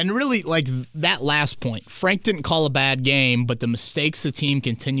 And really, like that last point, Frank didn't call a bad game, but the mistakes the team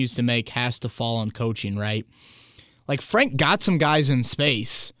continues to make has to fall on coaching, right? Like Frank got some guys in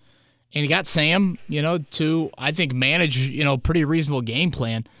space. And he got Sam, to, I think, manage, pretty reasonable game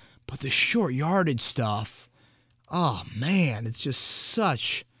plan. But the short yardage stuff, oh, man, it's just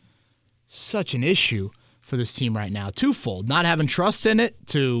such an issue for this team right now. Twofold, not having trust in it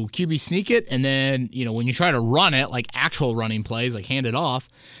to QB sneak it. And then, when you try to run it, like actual running plays, like hand it off,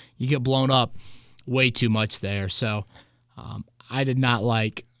 you get blown up way too much there. So I did not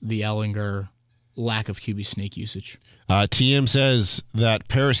like the Ehlinger lack of QB sneak usage. TM says that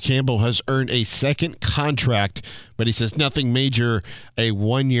Paris Campbell has earned a 2nd contract, but he says nothing major, a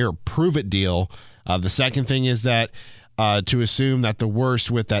 1-year prove-it deal. The second thing is that to assume that the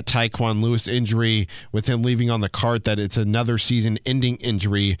worst with that Tyquan Lewis injury, with him leaving on the cart, that it's another season-ending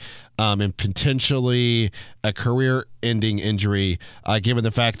injury and potentially a career-ending injury, given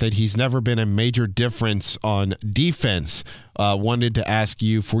the fact that he's never been a major difference on defense. Wanted to ask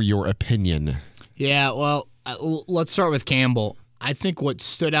you for your opinion. Yeah, well, let's start with Campbell. I think what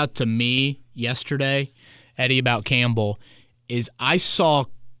stood out to me yesterday, Eddie, about Campbell is I saw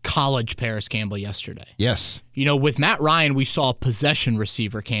college Paris Campbell yesterday. Yes. You know, with Matt Ryan, we saw possession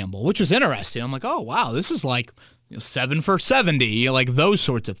receiver Campbell, which was interesting. I'm like, oh, wow, this is like 7 for 70, like those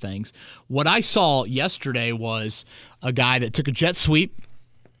sorts of things. What I saw yesterday was a guy that took a jet sweep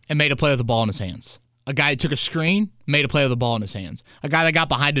and made a play with the ball in his hands. A guy that took a screen, made a play with the ball in his hands. A guy that got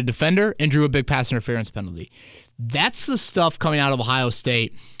behind a defender and drew a big pass interference penalty. That's the stuff coming out of Ohio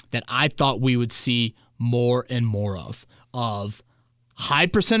State that I thought we would see more and more of high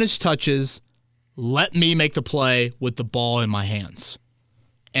percentage touches, let me make the play with the ball in my hands.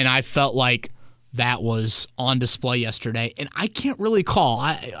 And I felt like that was on display yesterday. And I can't really call.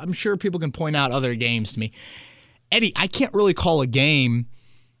 I'm sure people can point out other games to me. Eddie, I can't really call a game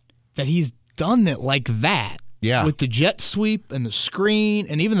that he's done it like that. Yeah. With the jet sweep and the screen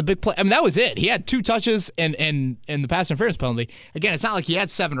and even the big play. I mean, that was it. He had 2 touches and the pass interference penalty. Again, it's not like he had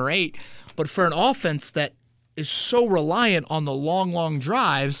 7 or 8, but for an offense that is so reliant on the long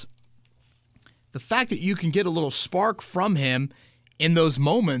drives, the fact that you can get a little spark from him in those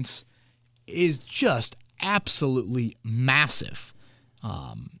moments is just absolutely massive.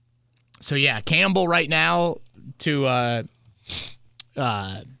 So, yeah, Campbell right now to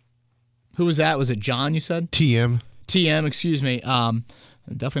who was that? Was it John, you said? TM, excuse me.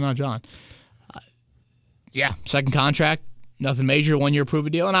 Definitely not John. Yeah, second contract, nothing major, 1-year prove-a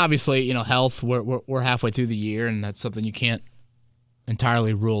deal. And obviously, health, we're halfway through the year, and that's something you can't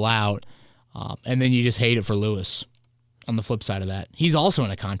entirely rule out. And then you just hate it for Lewis on the flip side of that. He's also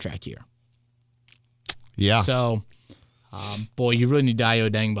in a contract year. Yeah. So, boy, you really need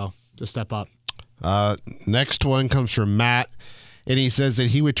Dayo Dengbo to step up. Next one comes from Matt. And he says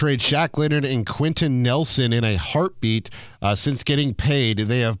that he would trade Shaq Leonard and Quentin Nelson in a heartbeat. Since getting paid,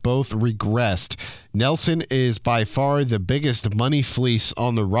 they have both regressed. Nelson is by far the biggest money fleece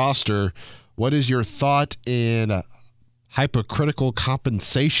on the roster. What is your thought in hypocritical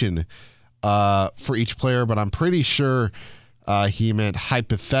compensation for each player? But I'm pretty sure he meant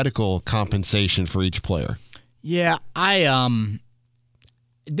hypothetical compensation for each player. Yeah,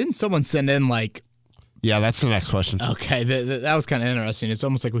 didn't someone send in like... Yeah, that's the next question. Okay, that was kind of interesting. It's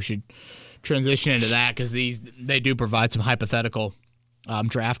almost like we should transition into that because they do provide some hypothetical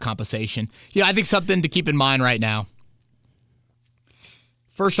draft compensation. Yeah, I think something to keep in mind right now.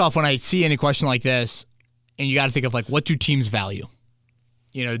 First off, when I see any question like this, and you got to think of like, what do teams value?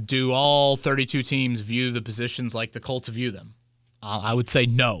 Do all 32 teams view the positions like the Colts view them? I would say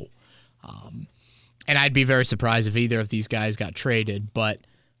no. And I'd be very surprised if either of these guys got traded, but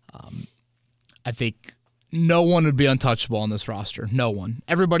I think no one would be untouchable on this roster. No one.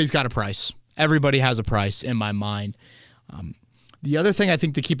 Everybody's got a price. Everybody has a price in my mind. The other thing I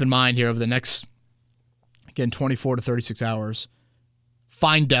think to keep in mind here over the next, again, 24 to 36 hours,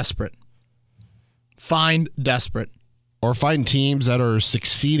 find desperate. Find desperate. Or find teams that are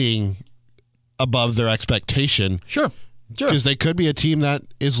succeeding above their expectation. Sure. Because they could be a team that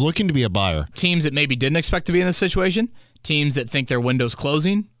is looking to be a buyer. Teams that maybe didn't expect to be in this situation. Teams that think their window's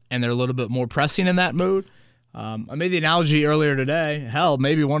closing and they're a little bit more pressing in that mood. I made the analogy earlier today. Hell,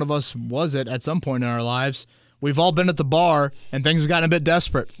 maybe one of us was it at some point in our lives. We've all been at the bar and things have gotten a bit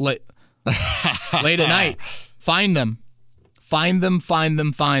desperate late at night. Find them. Find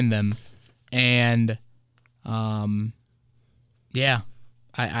them. And, yeah,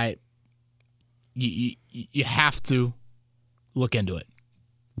 you have to look into it.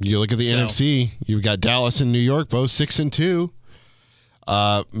 You look at the NFC. You've got Dallas and New York, both 6-2.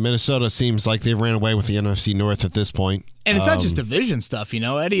 Minnesota seems like they ran away with the NFC North at this point. And it's not just division stuff,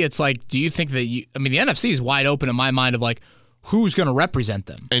 Eddie. It's like, do you think that the NFC is wide open in my mind of like, who's going to represent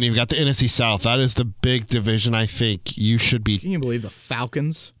them? And you've got the NFC South. That is the big division I think you should be. Can you believe the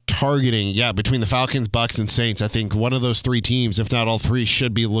Falcons? Targeting, yeah, between the Falcons, Bucks, and Saints. I think one of those 3 teams, if not all 3,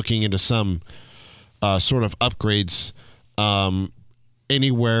 should be looking into some sort of upgrades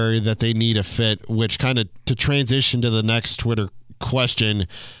anywhere that they need a fit, which kind of to transition to the next Twitter question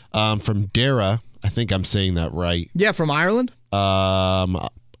from Dara. I think I'm saying that right. Yeah, from Ireland.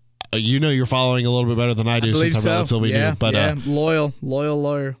 You're following a little bit better than I do since I'm relatively new. But loyal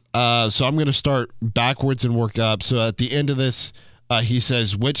lawyer. So I'm going to start backwards and work up. So at the end of this, he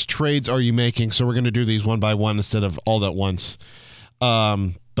says, which trades are you making? So we're going to do these one by one instead of all at once.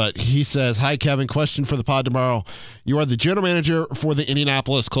 But he says, "Hi, Kevin. Question for the pod tomorrow. You are the general manager for the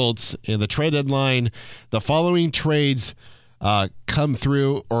Indianapolis Colts. In the trade deadline, the following trades come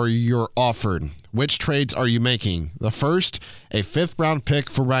through or you're offered. Which trades are you making? The first, a 5th-round pick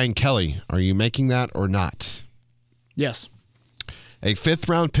for Ryan Kelly. Are you making that or not? Yes. A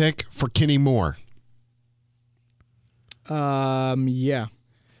 5th-round pick for Kenny Moore. Yeah.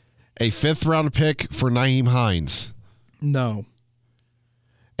 A 5th-round pick for Nyheim Hines. No.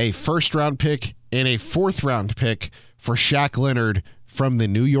 A 1st-round pick and a 4th-round pick for Shaq Leonard from the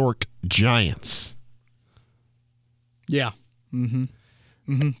New York Giants. Yeah.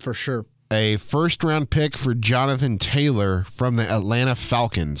 For sure. A 1st-round pick for Jonathan Taylor from the Atlanta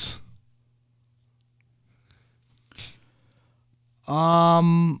Falcons.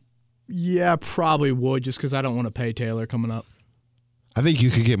 Yeah, probably would, just because I don't want to pay Taylor coming up. I think you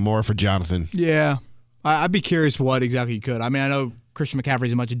could get more for Jonathan. Yeah. I'd be curious what exactly you could. I mean, I know Christian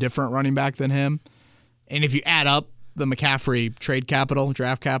McCaffrey's a much different running back than him. And if you add up the McCaffrey trade capital,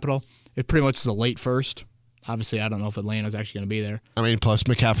 draft capital, it pretty much is a late first. Obviously, I don't know if Atlanta's actually going to be there. I mean, plus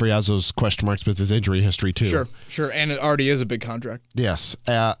McCaffrey has those question marks with his injury history, too. Sure. And it already is a big contract. Yes.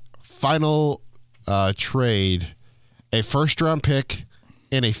 Final trade, a 1st-round pick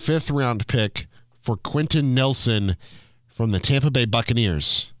and a 5th-round pick for Quentin Nelson from the Tampa Bay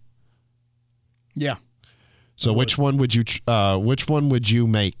Buccaneers. Yeah. So which one would you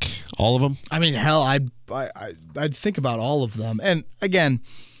make? All of them? I mean, hell, I'd think about all of them. And again,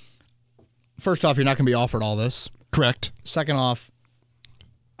 first off, you're not going to be offered all this. Correct. Second off,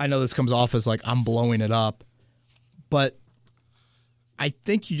 I know this comes off as like I'm blowing it up, but I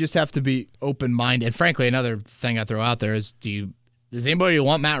think you just have to be open-minded. And frankly, another thing I throw out there is, does anybody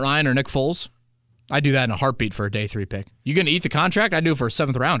want Matt Ryan or Nick Foles? I do that in a heartbeat for a day 3 pick. You going to eat the contract? I do it for a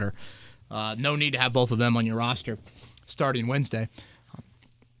 7th rounder. No need to have both of them on your roster starting Wednesday.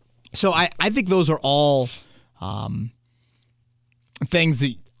 So I think those are all things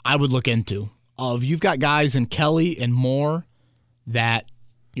that I would look into. You've got guys in Kelly and Moore that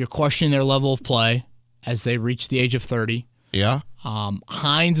you're questioning their level of play as they reach the age of 30. Yeah.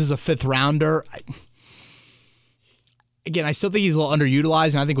 Hines is a 5th rounder. Again, I still think he's a little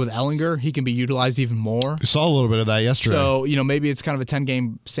underutilized, and I think with Ehlinger, he can be utilized even more. I saw a little bit of that yesterday. So, maybe it's kind of a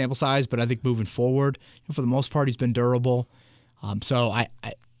 10-game sample size, but I think moving forward, for the most part, he's been durable. So I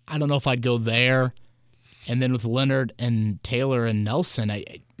don't know if I'd go there. And then with Leonard and Taylor and Nelson,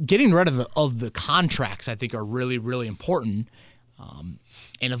 getting rid of the contracts, I think, are really, really important. And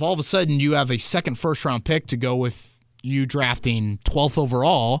if all of a sudden you have a 2nd first-round pick to go with you drafting 12th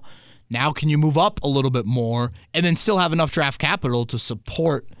overall, now can you move up a little bit more and then still have enough draft capital to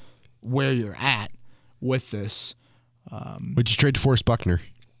support where you're at with this? Would you trade DeForest Buckner?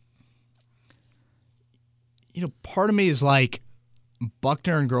 Part of me is like,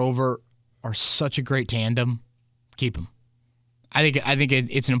 Buckner and Grover are such a great tandem. Keep them. I think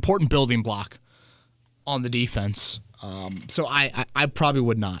it's an important building block on the defense. So I probably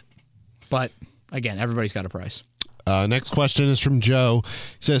would not. But again, everybody's got a price. Next question is from Joe.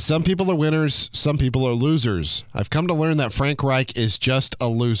 He says, some people are winners, some people are losers. I've come to learn that Frank Reich is just a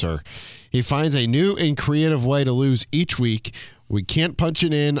loser. He finds a new and creative way to lose each week. We can't punch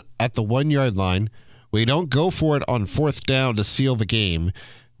it in at the 1-yard line. We don't go for it on 4th down to seal the game.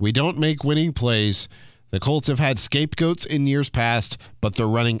 We don't make winning plays. The Colts have had scapegoats in years past, but they're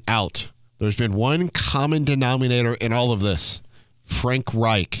running out. There's been one common denominator in all of this. Frank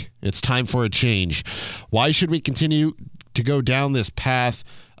Reich. It's time for a change. Why should we continue to go down this path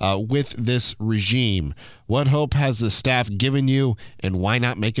with this regime? What hope has the staff given you, and why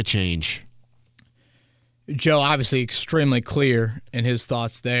not make a change? Joe, obviously extremely clear in his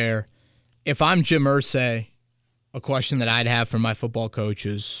thoughts there. If I'm Jim Irsay, a question that I'd have for my football coach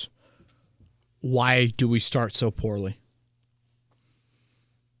is, why do we start so poorly?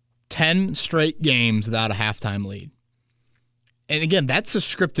 10 straight games without a halftime lead. And again, that's a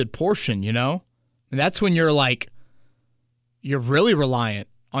scripted portion, And that's when you're really reliant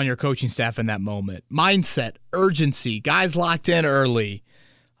on your coaching staff in that moment. Mindset, urgency, guys locked in early.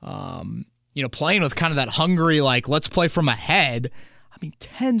 Playing with kind of that hungry, let's play from ahead.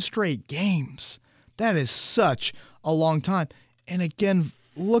 10 straight games. That is such a long time. And again,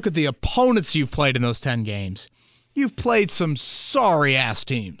 look at the opponents you've played in those 10 games. You've played some sorry-ass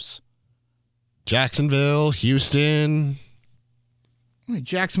teams. Jacksonville, Houston.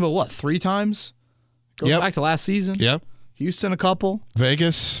 Jacksonville, 3 times? Goes back to last season. Yep. Houston, a couple.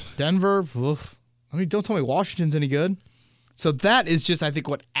 Vegas. Denver. Oof. Don't tell me Washington's any good. So that is just, I think,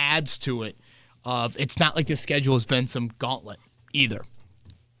 what adds to it. It's not like the schedule has been some gauntlet either.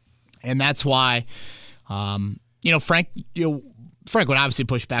 And that's why, Frank, Frank would obviously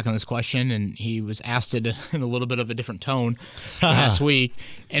push back on this question, and he was asked it in a little bit of a different tone last week,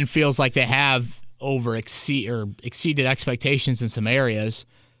 and feels like they have exceeded expectations in some areas.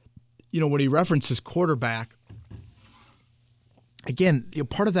 When he references quarterback, again,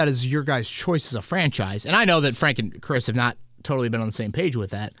 part of that is your guys' choice as a franchise. And I know that Frank and Chris have not totally been on the same page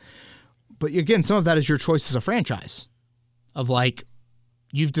with that. But again, some of that is your choice as a franchise of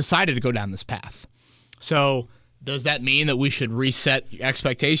you've decided to go down this path. So does that mean that we should reset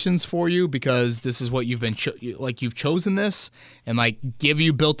expectations for you because this is what you've been you've chosen this and give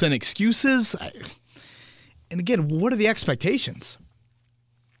you built-in excuses? And again, what are the expectations?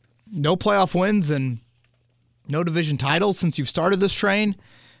 No playoff wins and no division titles since you've started this train.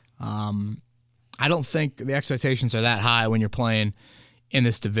 I don't think the expectations are that high when you're playing in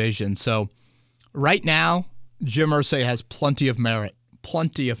this division. So right now, Jim Irsay has plenty of merit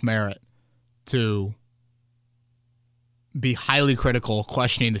to be highly critical,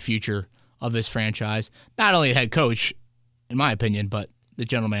 questioning the future of this franchise. Not only a head coach, in my opinion, but the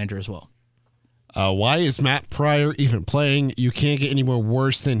general manager as well. Why is Matt Pryor even playing? You can't get any more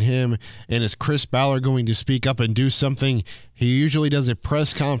worse than him. And is Chris Ballard going to speak up and do something? He usually does a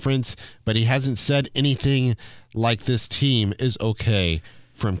press conference, but he hasn't said anything like this team is okay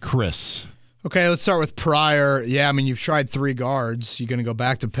from Chris. Okay, let's start with Pryor. Yeah, I mean, you've tried 3 guards. You going to go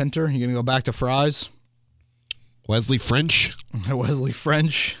back to Pinter? You going to go back to Fries? Wesley French? Wesley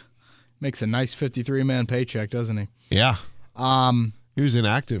French makes a nice 53-man paycheck, doesn't he? Yeah. He was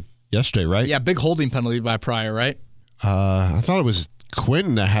inactive yesterday, right? Yeah, big holding penalty by Pryor, right? I thought it was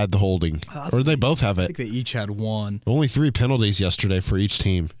Quentin that had the holding. Or did they both have it? I think they each had one. Only 3 penalties yesterday for each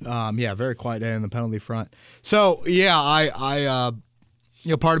team. Yeah, very quiet day on the penalty front. So, yeah, I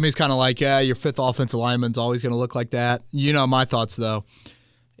part of me is kind of your 5th offensive lineman's always going to look like that. My thoughts, though.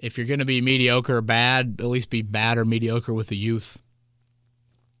 If you're going to be mediocre or bad, at least be bad or mediocre with the youth.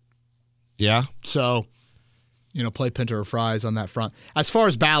 Yeah. So, play Pinter or Fries on that front. As far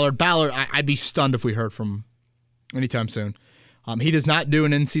as Ballard, I'd be stunned if we heard from him anytime soon. He does not do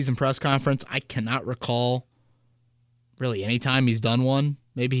an in-season press conference. I cannot recall really any time he's done one.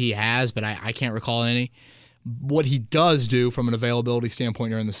 Maybe he has, but I can't recall any. What he does do from an availability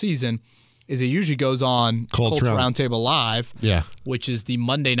standpoint during the season is he usually goes on Colts Roundtable Live, which is the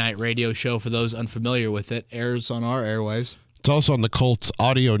Monday night radio show for those unfamiliar with it. Airs on our airwaves. It's also on the Colts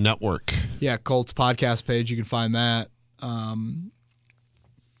audio network. Yeah, Colts podcast page. You can find that.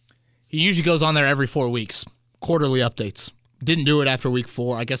 He usually goes on there every 4 weeks. Quarterly updates. Didn't do it after week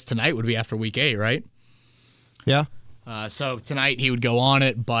 4. I guess tonight would be after week 8, right? Yeah. So tonight he would go on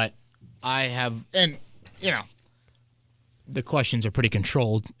it, but the questions are pretty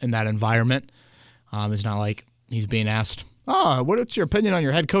controlled in that environment. It's not like he's being asked, what's your opinion on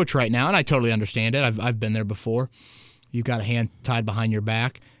your head coach right now? And I totally understand it. I've been there before. You've got a hand tied behind your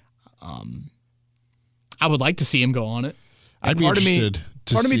back. I would like to see him go on it. I'd be interested to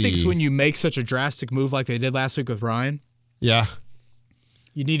see. Part of me thinks when you make such a drastic move like they did last week with Ryan, you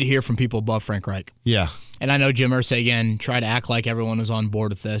need to hear from people above Frank Reich. Yeah. And I know Jim Irsay, again, tried to act like everyone was on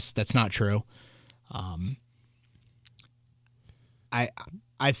board with this. That's not true.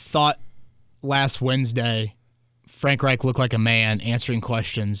 I thought last Wednesday Frank Reich looked like a man answering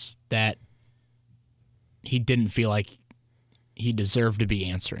questions that he didn't feel like he deserved to be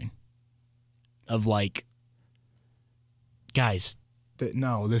answering. Of guys,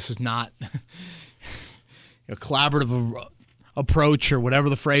 no, this is not a collaborative approach or whatever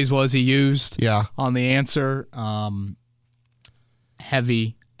the phrase was he used on the answer.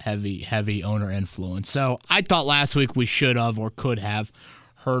 Heavy owner influence. So I thought last week we should have or could have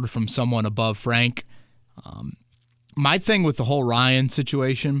heard from someone above Frank. My thing with the whole Ryan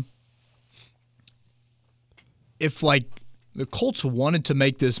situation, if the Colts wanted to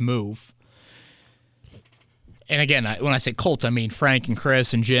make this move, and again, when I say Colts, I mean Frank and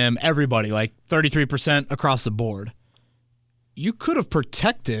Chris and Jim, everybody, 33% across the board, you could have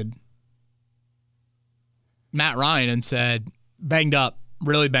protected Matt Ryan and said, banged up,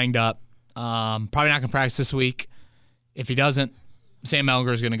 really banged up, probably not going to practice this week. If he doesn't, Sam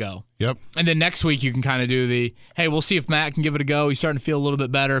Ehlinger is going to go. Yep. And then next week you can kind of do hey, we'll see if Matt can give it a go. He's starting to feel a little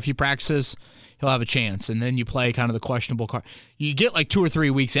bit better. If he practices, he'll have a chance. And then you play kind of the questionable card. You get 2 or 3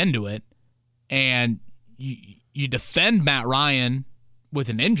 weeks into it, and you defend Matt Ryan with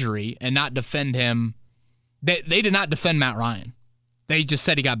an injury and not defend him. They did not defend Matt Ryan. They just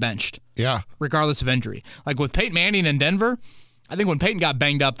said he got benched. Yeah. Regardless of injury. With Peyton Manning in Denver, I think when Peyton got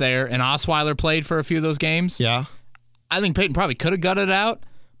banged up there and Osweiler played for a few of those games, I think Peyton probably could have gutted it out,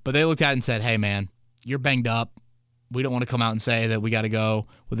 but they looked at it and said, hey, man, you're banged up. We don't want to come out and say that we got to go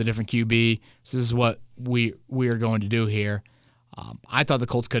with a different QB. So this is what we are going to do here. I thought the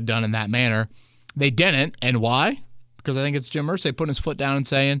Colts could have done in that manner. They didn't, and why? Because I think it's Jim Irsay putting his foot down and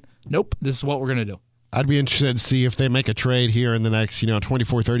saying, nope, this is what we're going to do. I'd be interested to see if they make a trade here in the next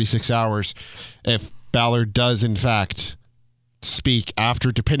 24, 36 hours, if Ballard does, in fact, speak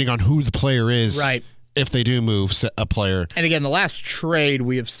after, depending on who the player is, right? If they do move a player. And again, the last trade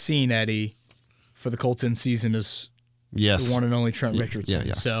we have seen, Eddie, for the Colts in season is the one and only Trent Richardson.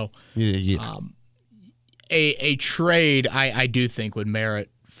 Yeah. So a trade I do think would merit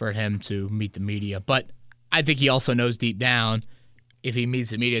for him to meet the media. But I think he also knows deep down, if he meets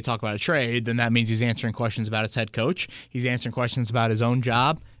the media to talk about a trade, then that means he's answering questions about his head coach. He's answering questions about his own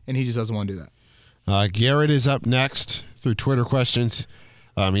job, and he just doesn't want to do that. Garrett is up next through Twitter questions.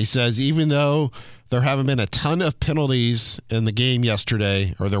 He says, even though there haven't been a ton of penalties in the game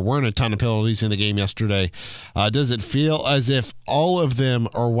yesterday, or there weren't a ton of penalties in the game yesterday, does it feel as if all of them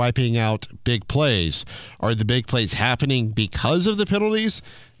are wiping out big plays? Are the big plays happening because of the penalties?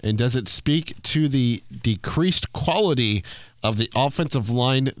 And does it speak to the decreased quality of the offensive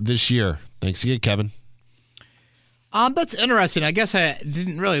line this year? Thanks again, Kevin. That's interesting. I guess I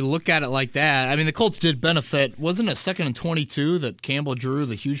didn't really look at it like that. I mean, the Colts did benefit. Wasn't it 2nd and 22 that Campbell drew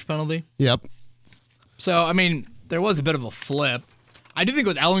the huge penalty? Yep. So, I mean, there was a bit of a flip. I do think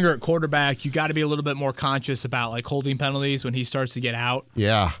with Ehlinger at quarterback, you got to be a little bit more conscious about like holding penalties when he starts to get out.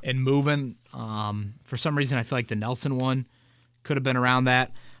 Yeah. And moving. For some reason, I feel like the Nelson one could have been around that.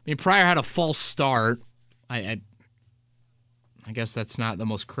 I mean, Pryor had a false start. I guess that's not the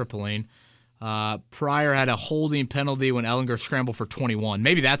most crippling. Pryor had a holding penalty when Ehlinger scrambled for 21.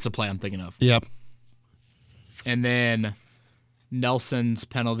 Maybe that's the play I'm thinking of. Yep. And then Nelson's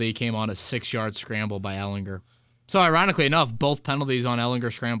penalty came on a 6-yard scramble by Ehlinger. So ironically enough, both penalties on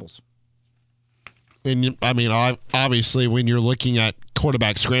Ehlinger scrambles. And I mean, obviously, when you're looking at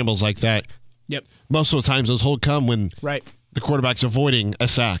quarterback scrambles like that, yep, most of the times those hold come when right, the quarterback's avoiding a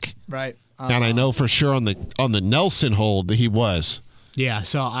sack. Right. And I know for sure on the Nelson hold that he was. Yeah,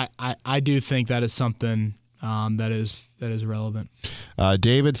 so I do think that is something that is relevant.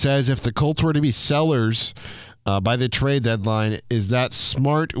 David says, if the Colts were to be sellers by the trade deadline, is that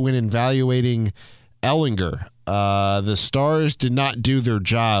smart when evaluating Ehlinger? The Stars did not do their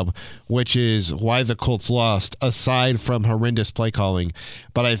job, which is why the Colts lost, aside from horrendous play calling.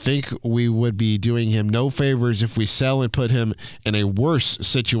 But I think we would be doing him no favors if we sell and put him in a worse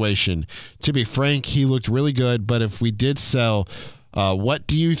situation. To be frank, he looked really good, but if we did sell, what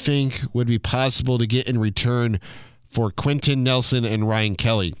do you think would be possible to get in return for Quentin Nelson and Ryan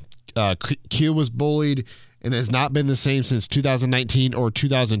Kelly? Q was bullied and has not been the same since 2019 or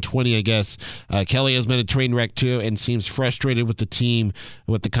 2020, I guess. Kelly has been a train wreck, too, and seems frustrated with the team,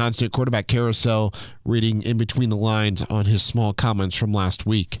 with the constant quarterback carousel, reading in between the lines on his small comments from last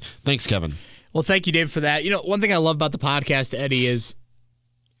week. Thanks, Kevin. Well, thank you, Dave, for that. One thing I love about the podcast, Eddie, is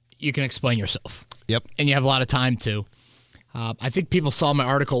you can explain yourself. Yep. And you have a lot of time, too. I think people saw my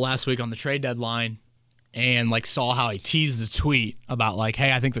article last week on the trade deadline and saw how I teased the tweet about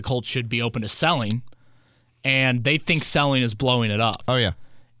hey, I think the Colts should be open to selling. And they think selling is blowing it up. Oh, yeah.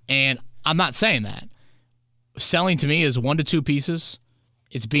 And I'm not saying that. Selling to me is 1 to 2 pieces.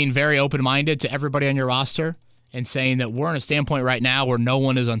 It's being very open-minded to everybody on your roster and saying that we're in a standpoint right now where no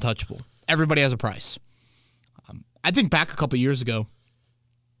one is untouchable. Everybody has a price. I think back a couple years ago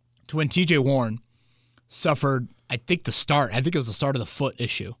to when T.J. Warren suffered, I think it was the start of the foot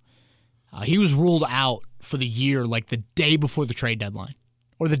issue. He was ruled out for the year the day before the trade deadline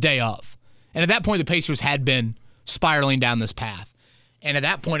or the day of. And at that point, the Pacers had been spiraling down this path. And at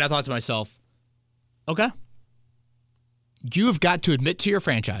that point, I thought to myself, okay, you have got to admit to your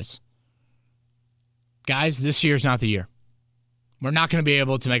franchise, guys, this year's not the year. We're not going to be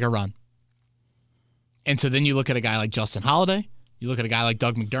able to make a run. And so then you look at a guy like Justin Holiday, you look at a guy like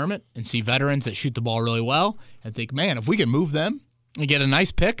Doug McDermott and see veterans that shoot the ball really well and think, man, if we can move them and get a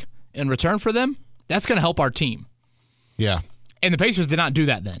nice pick in return for them, that's going to help our team. Yeah. And the Pacers did not do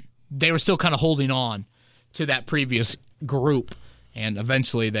that then. They were still kind of holding on to that previous group, and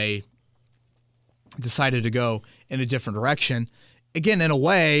eventually they decided to go in a different direction. Again, in a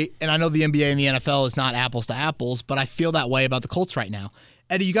way, and I know the NBA and the NFL is not apples to apples, but I feel that way about the Colts right now.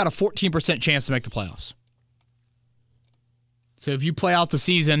 Eddie, you got a 14% chance to make the playoffs. So if you play out the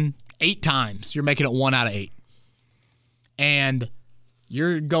season 8 times, you're making it 1 out of 8. And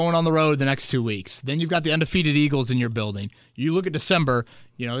you're going on the road the next 2 weeks. Then you've got the undefeated Eagles in your building. You look at December,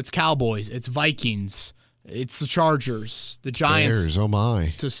 it's Cowboys, it's Vikings, it's the Chargers, the Giants. Bears, oh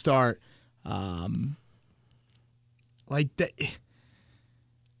my. To start. I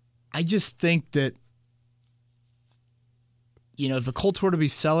just think that, if the Colts were to be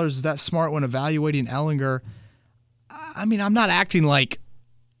sellers, is that smart when evaluating Ehlinger? I mean, I'm not acting like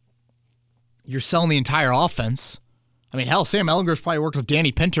you're selling the entire offense. I mean, hell, Sam Ehlinger's probably worked with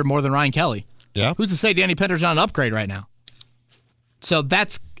Danny Pinter more than Ryan Kelly. Yeah. Who's to say Danny Pinter's not an upgrade right now? So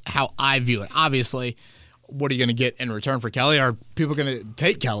that's how I view it. Obviously, what are you going to get in return for Kelly? Are people going to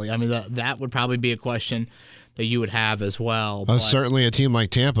take Kelly? I mean, that would probably be a question that you would have as well. Certainly a team like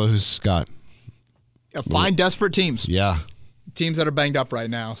Tampa who's got find desperate teams. Yeah. Teams that are banged up right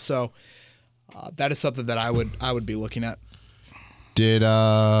now. So that is something that I would be looking at.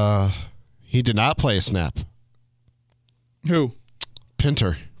 He did not play a snap. Who?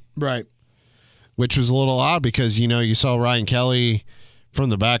 Pinter. Right. Which was a little odd because, you saw Ryan Kelly from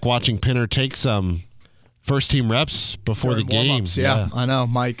the back watching Pinter take some first-team reps before the games. Yeah, I know.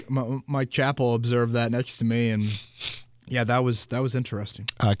 Mike Chappell observed that next to me, and yeah, that was interesting.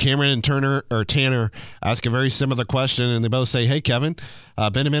 Cameron and Tanner ask a very similar question, and they both say, "Hey, Kevin,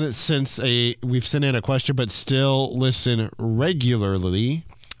 been a minute since we've sent in a question, but still listen regularly."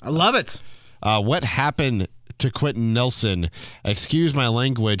 I love it. What happened to Quentin Nelson? Excuse my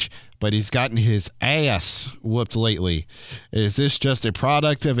language, but he's gotten his ass whooped lately. Is this just a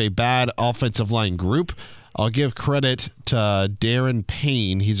product of a bad offensive line group? I'll give credit to Darren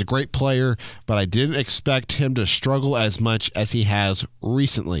Payne. He's a great player, but I didn't expect him to struggle as much as he has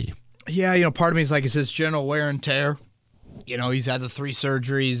recently. Yeah, part of me is like, it's his general wear and tear. He's had the 3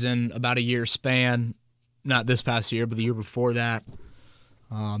 surgeries in about a year span. Not this past year, but the year before that.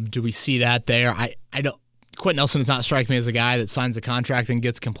 Do we see that there? I don't. Quentin Nelson does not strike me as a guy that signs a contract and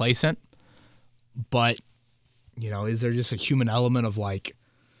gets complacent. But, is there just a human element of like,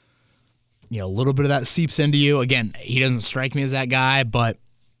 a little bit of that seeps into you? Again, he doesn't strike me as that guy, but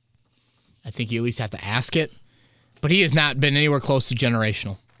I think you at least have to ask it. But he has not been anywhere close to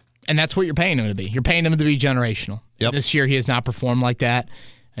generational. And that's what you're paying him to be. You're paying him to be generational. Yep. This year he has not performed like that,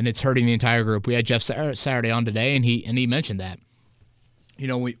 and it's hurting the entire group. We had Jeff Saturday on today, and he mentioned that.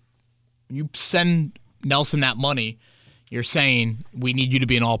 When you send Nelson that money, you're saying we need you to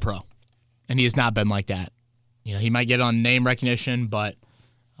be an all-pro. And he has not been like that. He might get on name recognition, but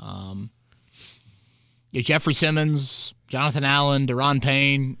Jeffrey Simmons, Jonathan Allen, Deron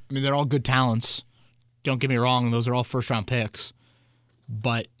Payne, I mean, they're all good talents. Don't get me wrong, those are all first-round picks.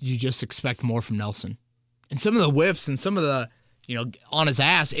 But you just expect more from Nelson. And some of the whiffs and some of the, on his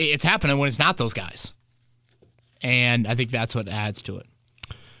ass, it's happening when it's not those guys. And I think that's what adds to it.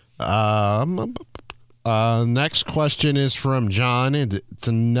 Next question is from John, and it's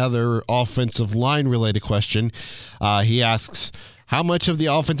another offensive line related question. He asks, how much of the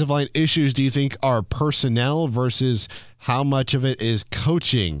offensive line issues do you think are personnel versus how much of it is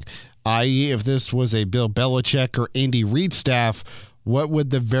coaching? I.e., if this was a Bill Belichick or Andy Reid staff, what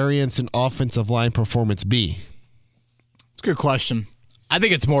would the variance in offensive line performance be? It's a good question. I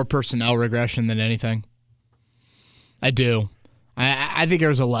think it's more personnel regression than anything. I do. I think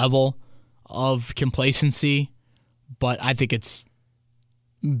there's a level of complacency, but I think it's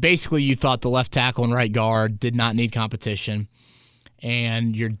basically you thought the left tackle and right guard did not need competition,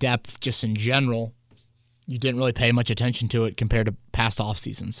 and your depth just in general, you didn't really pay much attention to it compared to past off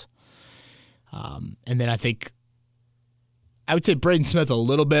seasons. And then I would say Braden Smith a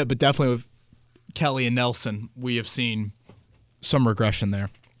little bit, but definitely with Kelly and Nelson, we have seen some regression there.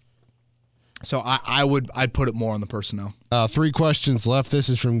 So I'd put it more on the personnel. 3 questions left. This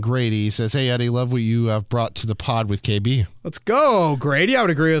is from Grady. He says, hey, Eddie, love what you have brought to the pod with KB. Let's go, Grady. I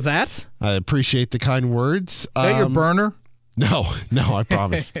would agree with that. I appreciate the kind words. Is that your burner? No, I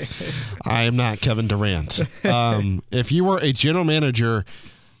promise. I am not Kevin Durant. If you were a general manager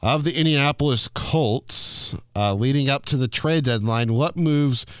of the Indianapolis Colts leading up to the trade deadline, what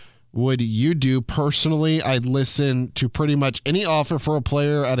moves would you do personally? I'd listen to pretty much any offer for a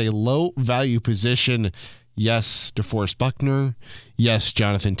player at a low value position. Yes, DeForest Buckner. Yes,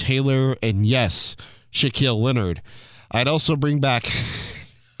 Jonathan Taylor. And yes, Shaquille Leonard. I'd also bring back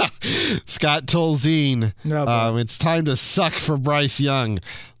Scott Tolzien. No, it's time to suck for Bryce Young.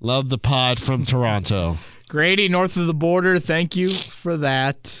 Love the pod from Toronto. Grady, north of the border. Thank you for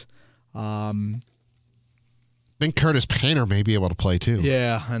that. I think Curtis Painter may be able to play too.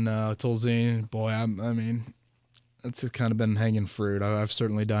 Yeah, I know. Tolzien, boy, I mean, that's kind of been hanging fruit. I've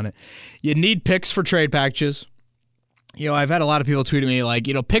certainly done it. You need picks for trade packages. I've had a lot of people tweeting me like,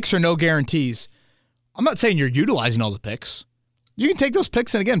 picks are no guarantees. I'm not saying you're utilizing all the picks. You can take those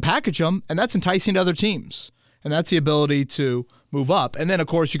picks and, again, package them, and that's enticing to other teams. And that's the ability to move up. And then, of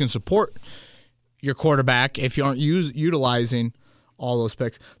course, you can support your quarterback if you aren't utilizing all those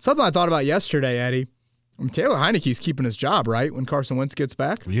picks. Something I thought about yesterday, Eddie. Taylor Heineke's keeping his job, right, when Carson Wentz gets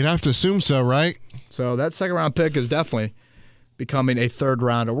back? You'd have to assume so, right? So that second-round pick is definitely becoming a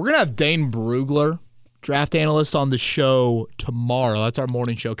third-rounder. We're going to have Dane Brugler draft analyst on the show tomorrow. That's our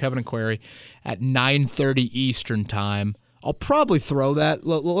morning show, Kevin and Query, at 9:30 Eastern time. I'll probably throw that.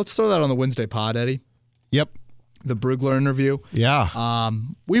 Let's throw that on the Wednesday pod, Eddie. Yep. The Brugler interview. Yeah.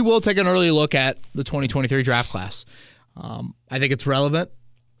 We will take an early look at the 2023 draft class. I think it's relevant.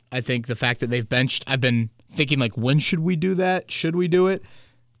 I think the fact that they've benched, I've been thinking, like, when should we do that? Should we do it?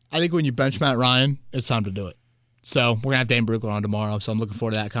 I think when you bench Matt Ryan, it's time to do it. So we're going to have Dane Brugler on tomorrow, so I'm looking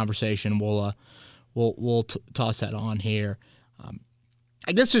forward to that conversation. We'll toss that on here.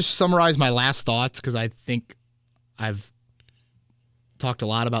 I guess just summarize my last thoughts, because I think I've talked a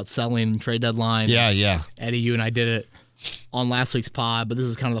lot about selling trade deadline. Yeah. Eddie, you and I did it on last week's pod, but this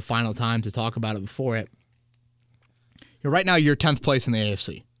is kind of the final time to talk about it before it. Right now, you're 10th place in the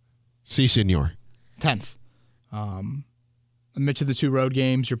AFC. Si, senor. 10th. Amidst of the 2 road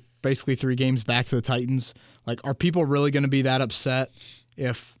games, you're basically 3 games back to the Titans. Like, are people really going to be that upset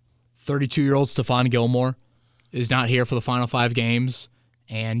if 32-year-old Stephon Gilmore is not here for the final 5 games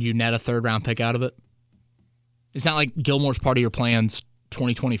and you net a 3rd-round pick out of it? It's not like Gilmore's part of your plans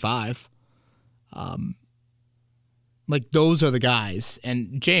 2025. Like, those are the guys.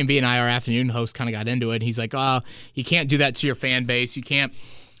 And J&B and I, our afternoon host, kind of got into it. He's like, oh, you can't do that to your fan base. You can't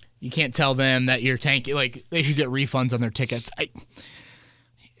tell them that you're tanking. Like, they should get refunds on their tickets. I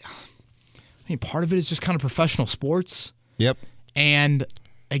mean, part of it is just kind of professional sports. Yep. And,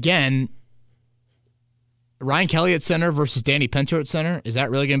 again, Ryan Kelly at center versus Danny Pinto at center, is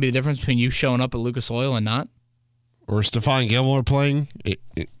that really going to be the difference between you showing up at Lucas Oil and not? Or Stephon Gilmore playing?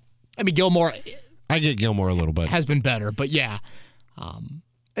 I mean, Gilmore... I get Gilmore a little bit. Has been better, but yeah.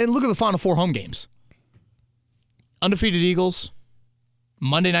 And look at the final 4 home games. Undefeated Eagles,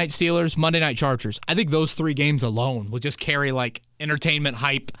 Monday night Steelers, Monday night Chargers. I think those 3 games alone will just carry, like, entertainment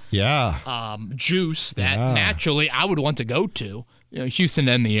hype, juice that naturally I would want to go to. You know, Houston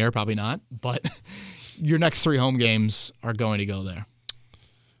to end the year, probably not, but your next 3 home games are going to go there.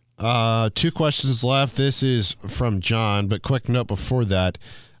 2 questions left. This is from John, but quick note before that.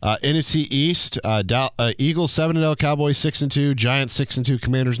 NFC East, Eagles 7-0, Cowboys 6-2, Giants 6-2,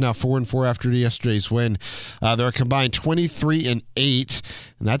 Commanders now 4-4 after yesterday's win. They're a combined 23-8,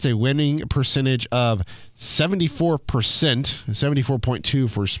 and that's a winning percentage of 74%, 74.2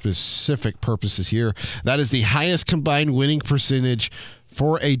 for specific purposes here. That is the highest combined winning percentage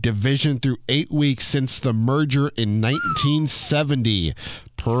for a division through 8 weeks since the merger in 1970,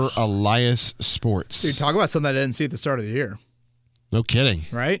 per Elias Sports. Dude, talk about something I didn't see at the start of the year. No kidding.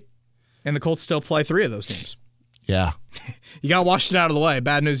 Right? And the Colts still play 3 of those teams. Yeah. You got Washington out of the way.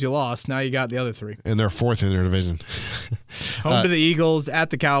 Bad news, you lost. Now you got the other 3. And they're 4th in their division. Home to the Eagles, at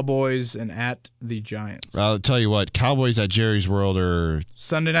the Cowboys, and at the Giants. I'll tell you what, Cowboys at Jerry's World are...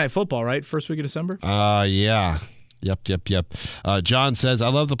 Sunday Night Football, right? First week of December? Yeah. Yep. John says, I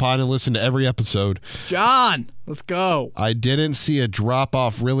love the pod and listen to every episode. John, let's go. I didn't see a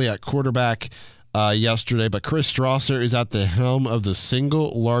drop-off really at quarterback yesterday, but Chris Strasser is at the helm of the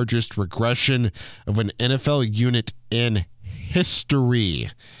single largest regression of an NFL unit in history.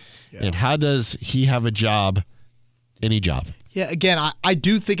 Yeah. And how does he have a job, any job? Yeah, again, I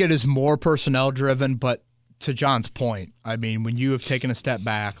do think it is more personnel-driven, but to John's point, I mean, when you have taken a step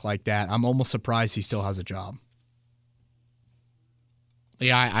back like that, I'm almost surprised he still has a job.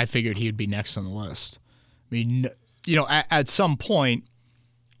 Yeah, I figured he would be next on the list. I mean, you know, at some point,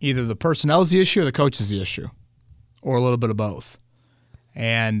 either the personnel is the issue or the coach is the issue, or a little bit of both.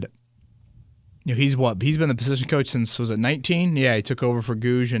 And you know, he's been the position coach since, was it 19? Yeah, he took over for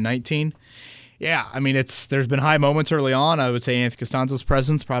Gouge in 19. Yeah, I mean, there's been high moments early on. I would say Anthony Costanzo's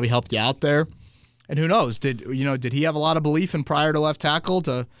presence probably helped you out there. And who knows? Did he have a lot of belief in Pryor to left tackle,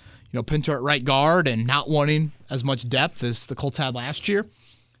 to Pinto at right guard, and not wanting as much depth as the Colts had last year?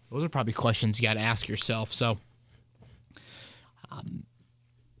 Those are probably questions you got to ask yourself. So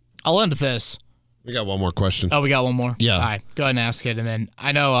I'll end with this. We got one more question. Oh, we got one more? Yeah. All right, go ahead and ask it. And then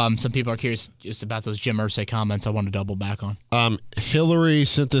I know some people are curious just about those Jim Irsay comments I want to double back on. Hillary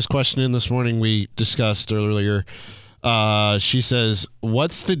sent this question in this morning we discussed earlier. She says,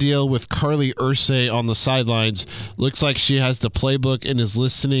 what's the deal with Carly Irsay on the sidelines? Looks like she has the playbook and is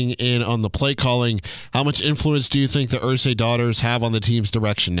listening in on the play calling. How much influence do you think the Irsay daughters have on the team's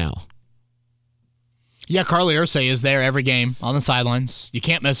direction now? Yeah, Carly Irsay is there every game on the sidelines. You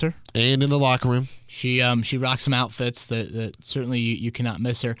can't miss her. And in the locker room. She rocks some outfits that certainly you cannot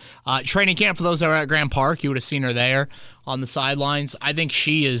miss her. Training camp, for those that were at Grand Park, you would have seen her there on the sidelines. I think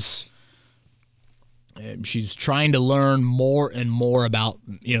she's trying to learn more and more about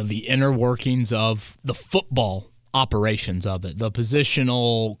the inner workings of the football operations of it, the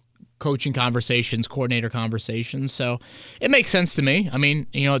positional coaching conversations, coordinator conversations. So it makes sense to me. I mean,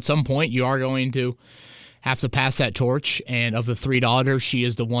 at some point you are going to have to pass that torch. And of the 3 daughters, she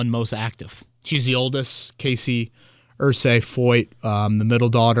is the one most active. She's the oldest, Casey Irsay Foyt, the middle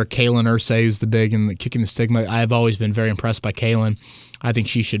daughter, Kaylin Irsay, who's the big and the kicking the stigma. I've always been very impressed by Kaylin. I think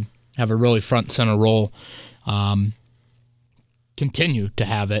she should have a really front and center role, continue to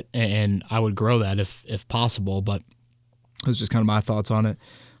have it, and I would grow that if possible. But those are just kind of my thoughts on it.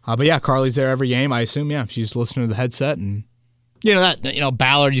 But yeah, Carly's there every game. I assume, yeah, she's listening to the headset, and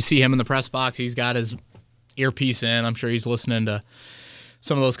Ballard. You see him in the press box. He's got his earpiece in. I'm sure he's listening to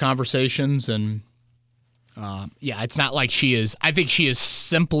some of those conversations, and it's not like she is. I think she is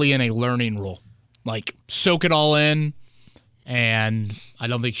simply in a learning role, like soak it all in. And I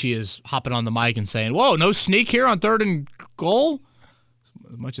don't think she is hopping on the mic and saying, "Whoa, no sneak here on 3rd and goal,"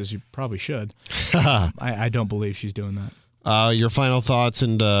 as much as you probably should. I don't believe she's doing that. Your final thoughts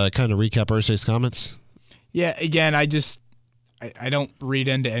and kind of recap Irsay's comments? Yeah, again, I don't read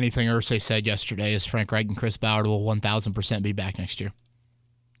into anything Irsay said yesterday as Frank Reich and Chris Ballard will 1,000% be back next year.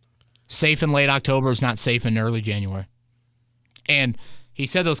 Safe in late October is not safe in early January. And he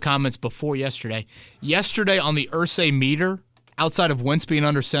said those comments before yesterday. Yesterday on the Irsay meter, outside of Wentz being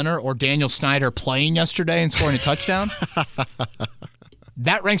under center or Daniel Snyder playing yesterday and scoring a touchdown,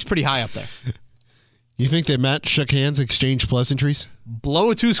 that ranks pretty high up there. You think they met, shook hands, exchanged pleasantries?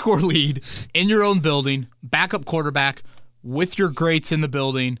 Blow a 2-score lead in your own building, backup quarterback with your greats in the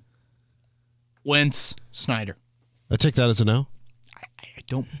building, Wentz, Snyder. I take that as a no. I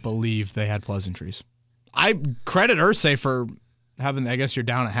don't believe they had pleasantries. I credit Irsay for having, I guess you're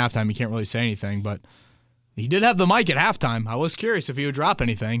down at halftime. You can't really say anything, but he did have the mic at halftime. I was curious if he would drop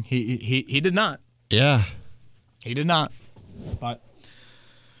anything. He did not. Yeah. He did not. But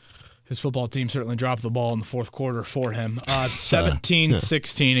his football team certainly dropped the ball in the fourth quarter for him.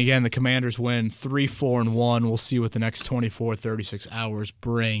 17-16. Again, the Commanders win 3-4-1. We'll see what the next 24, 36 hours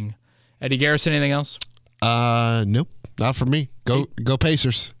bring. Eddie Garrison, anything else? Nope. Not for me. Go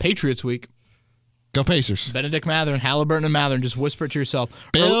Pacers. Patriots week. Go Pacers. Benedict Mathurin, Halliburton and Mathurin. Just whisper it to yourself.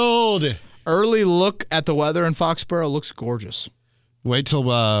 Build. Early look at the weather in Foxborough looks gorgeous. Wait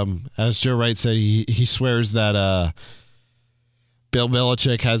till, as Joe Wright said, he swears that Bill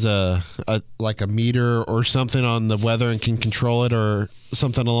Belichick has a meter or something on the weather and can control it or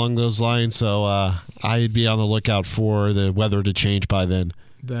something along those lines. So I'd be on the lookout for the weather to change by then.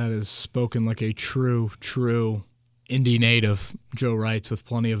 That is spoken like a true Indy native, Joe Wrights, with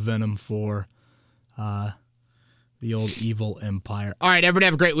plenty of venom for the old evil empire. All right, everybody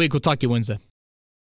have a great week. We'll talk to you Wednesday.